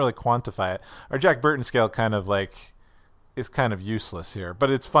can't really quantify it. Our Jack Burton scale kind of is kind of useless here,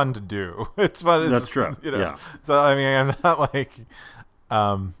 but it's fun to do. It's fun. That's true. Yeah. So I mean, I'm not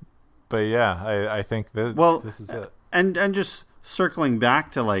but yeah, I think this is it. And just circling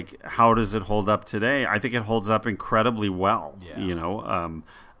back to how does it hold up today? I think it holds up incredibly well. Yeah.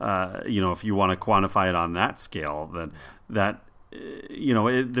 If you want to quantify it on that scale, then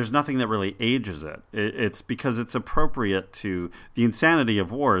there's nothing that really ages it. It's because it's appropriate to the insanity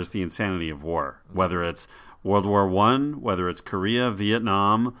of war is the insanity of war, whether it's World War I, whether it's Korea,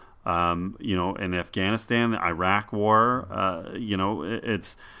 Vietnam, in Afghanistan, the Iraq War,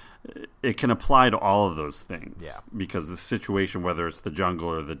 it can apply to all of those things. Yeah. Because the situation, whether it's the jungle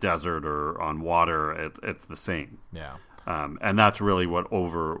or the desert or on water, it's the same. Yeah. And that's really what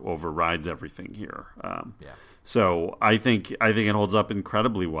overrides everything here. Yeah. So I think it holds up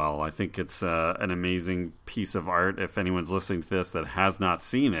incredibly well. I think it's an amazing piece of art. If anyone's listening to this that has not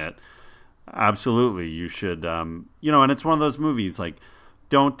seen it, absolutely you should. And it's one of those movies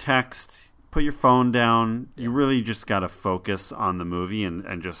don't text, put your phone down. Yeah. You really just got to focus on the movie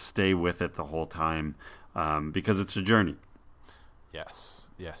and just stay with it the whole time because it's a journey. Yes,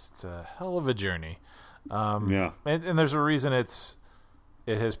 it's a hell of a journey. And there's a reason it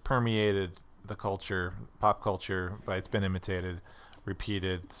has permeated the culture, pop culture, but it's been imitated,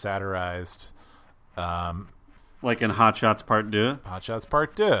 repeated, satirized. Like in Hot Shots Part 2? Hot Shots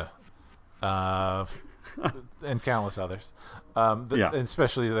Part 2. And countless others. And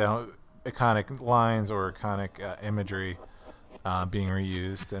especially the iconic lines or iconic imagery being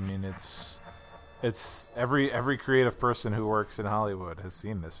reused. I mean, it's every creative person who works in Hollywood has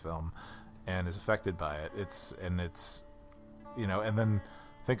seen this film and is affected by it. It's and then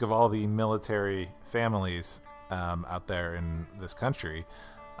think of all the military families out there in this country.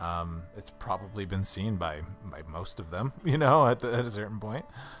 It's probably been seen by most of them, at a certain point.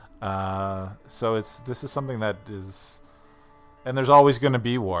 So this is something that is, and there's always going to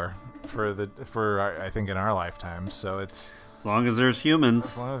be war for I think in our lifetime. So it's as long as there's humans.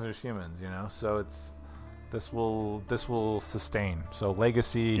 As long as there's humans, So this will sustain. So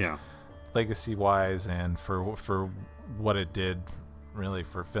legacy. Yeah. Legacy-wise, and for what it did, really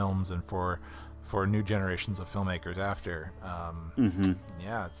for films and for new generations of filmmakers after.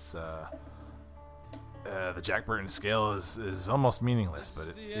 It's the Jack Burton scale is almost meaningless,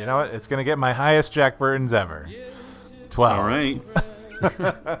 but you know what? It's going to get my highest Jack Burtons ever. 12. All right.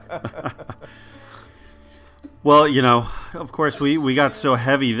 Well, of course we got so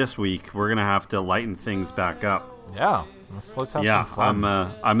heavy this week. We're going to have to lighten things back up. Yeah. Let's have Yeah, some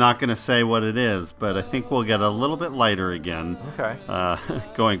fun. I'm not going to say what it is, but I think we'll get a little bit lighter again. Okay.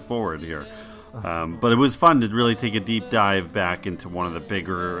 Going forward here. But it was fun to really take a deep dive back into one of the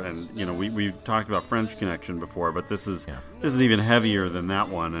bigger, and we talked about French Connection before, but this is even heavier than that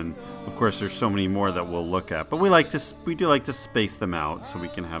one, and of course there's so many more that we'll look at. But we do like to space them out so we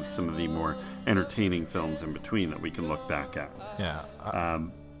can have some of the more entertaining films in between that we can look back at. Yeah.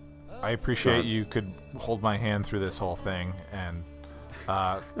 I appreciate you could hold my hand through this whole thing, and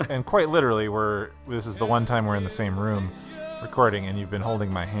quite literally, this is the one time we're in the same room recording, and you've been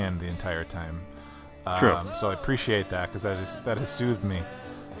holding my hand the entire time. True. So I appreciate that, because that has soothed me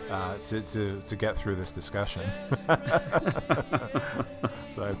to get through this discussion.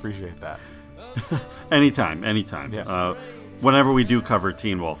 So I appreciate that. Anytime. Yes. Whenever we do cover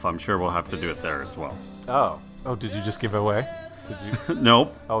Teen Wolf, I'm sure we'll have to do it there as well. Oh, did you just give away? Did you?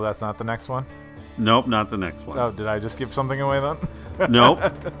 Nope. Oh, that's not the next one? Nope, not the next one. Oh, did I just give something away then? Nope.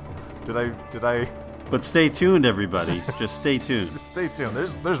 Did I? But stay tuned, everybody. Just stay tuned. Stay tuned.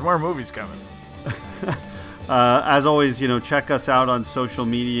 There's more movies coming. As always, check us out on social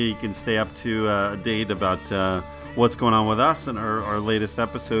media. You can stay up to date about what's going on with us and our latest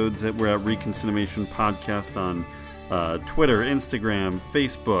episodes. We're at Reconcinimation Podcast on Twitter, Instagram,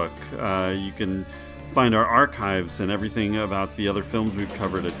 Facebook. You can find our archives and everything about the other films we've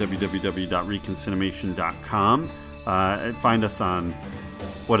covered at www.reconcinimation.com. Find us on...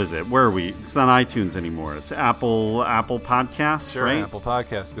 What is it? Where are we? It's not iTunes anymore. It's Apple Podcasts, Sure, right? Apple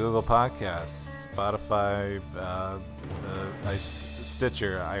Podcasts, Google Podcasts, Spotify,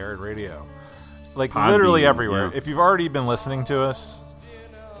 Stitcher, iHeartRadio. Like, Podbean, literally everywhere. yeah. If you've already been listening to us,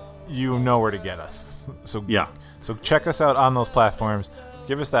 you know where to get us. So check us out on those platforms.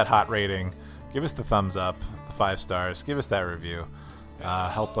 Give us that hot rating. Give us the thumbs up, the 5 stars. Give us that review.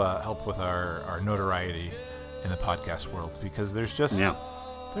 Help with our notoriety in the podcast world, because there's just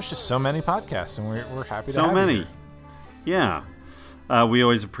so many podcasts, and we're happy to have you here. Yeah. We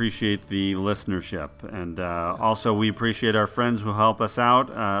always appreciate the listenership, and also we appreciate our friends who help us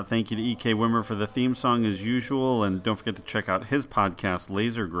out. Thank you to E.K. Wimmer for the theme song as usual, and don't forget to check out his podcast,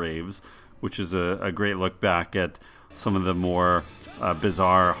 Laser Graves, which is a great look back at some of the more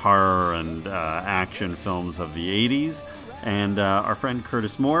bizarre horror and action films of the 80s. And our friend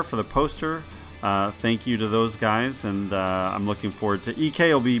Curtis Moore for the poster. Thank you to those guys, and I'm looking forward to...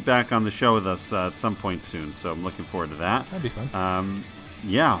 EK will be back on the show with us at some point soon, so I'm looking forward to that. That'd be fun.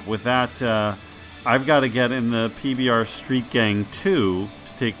 With that, I've got to get in the PBR Street Gang 2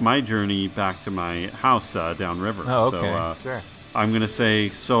 to take my journey back to my house downriver. Oh, okay. So, sure. I'm going to say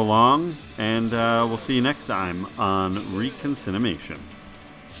so long, and we'll see you next time on Reconcinimation.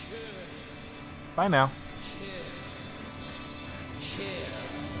 Bye now.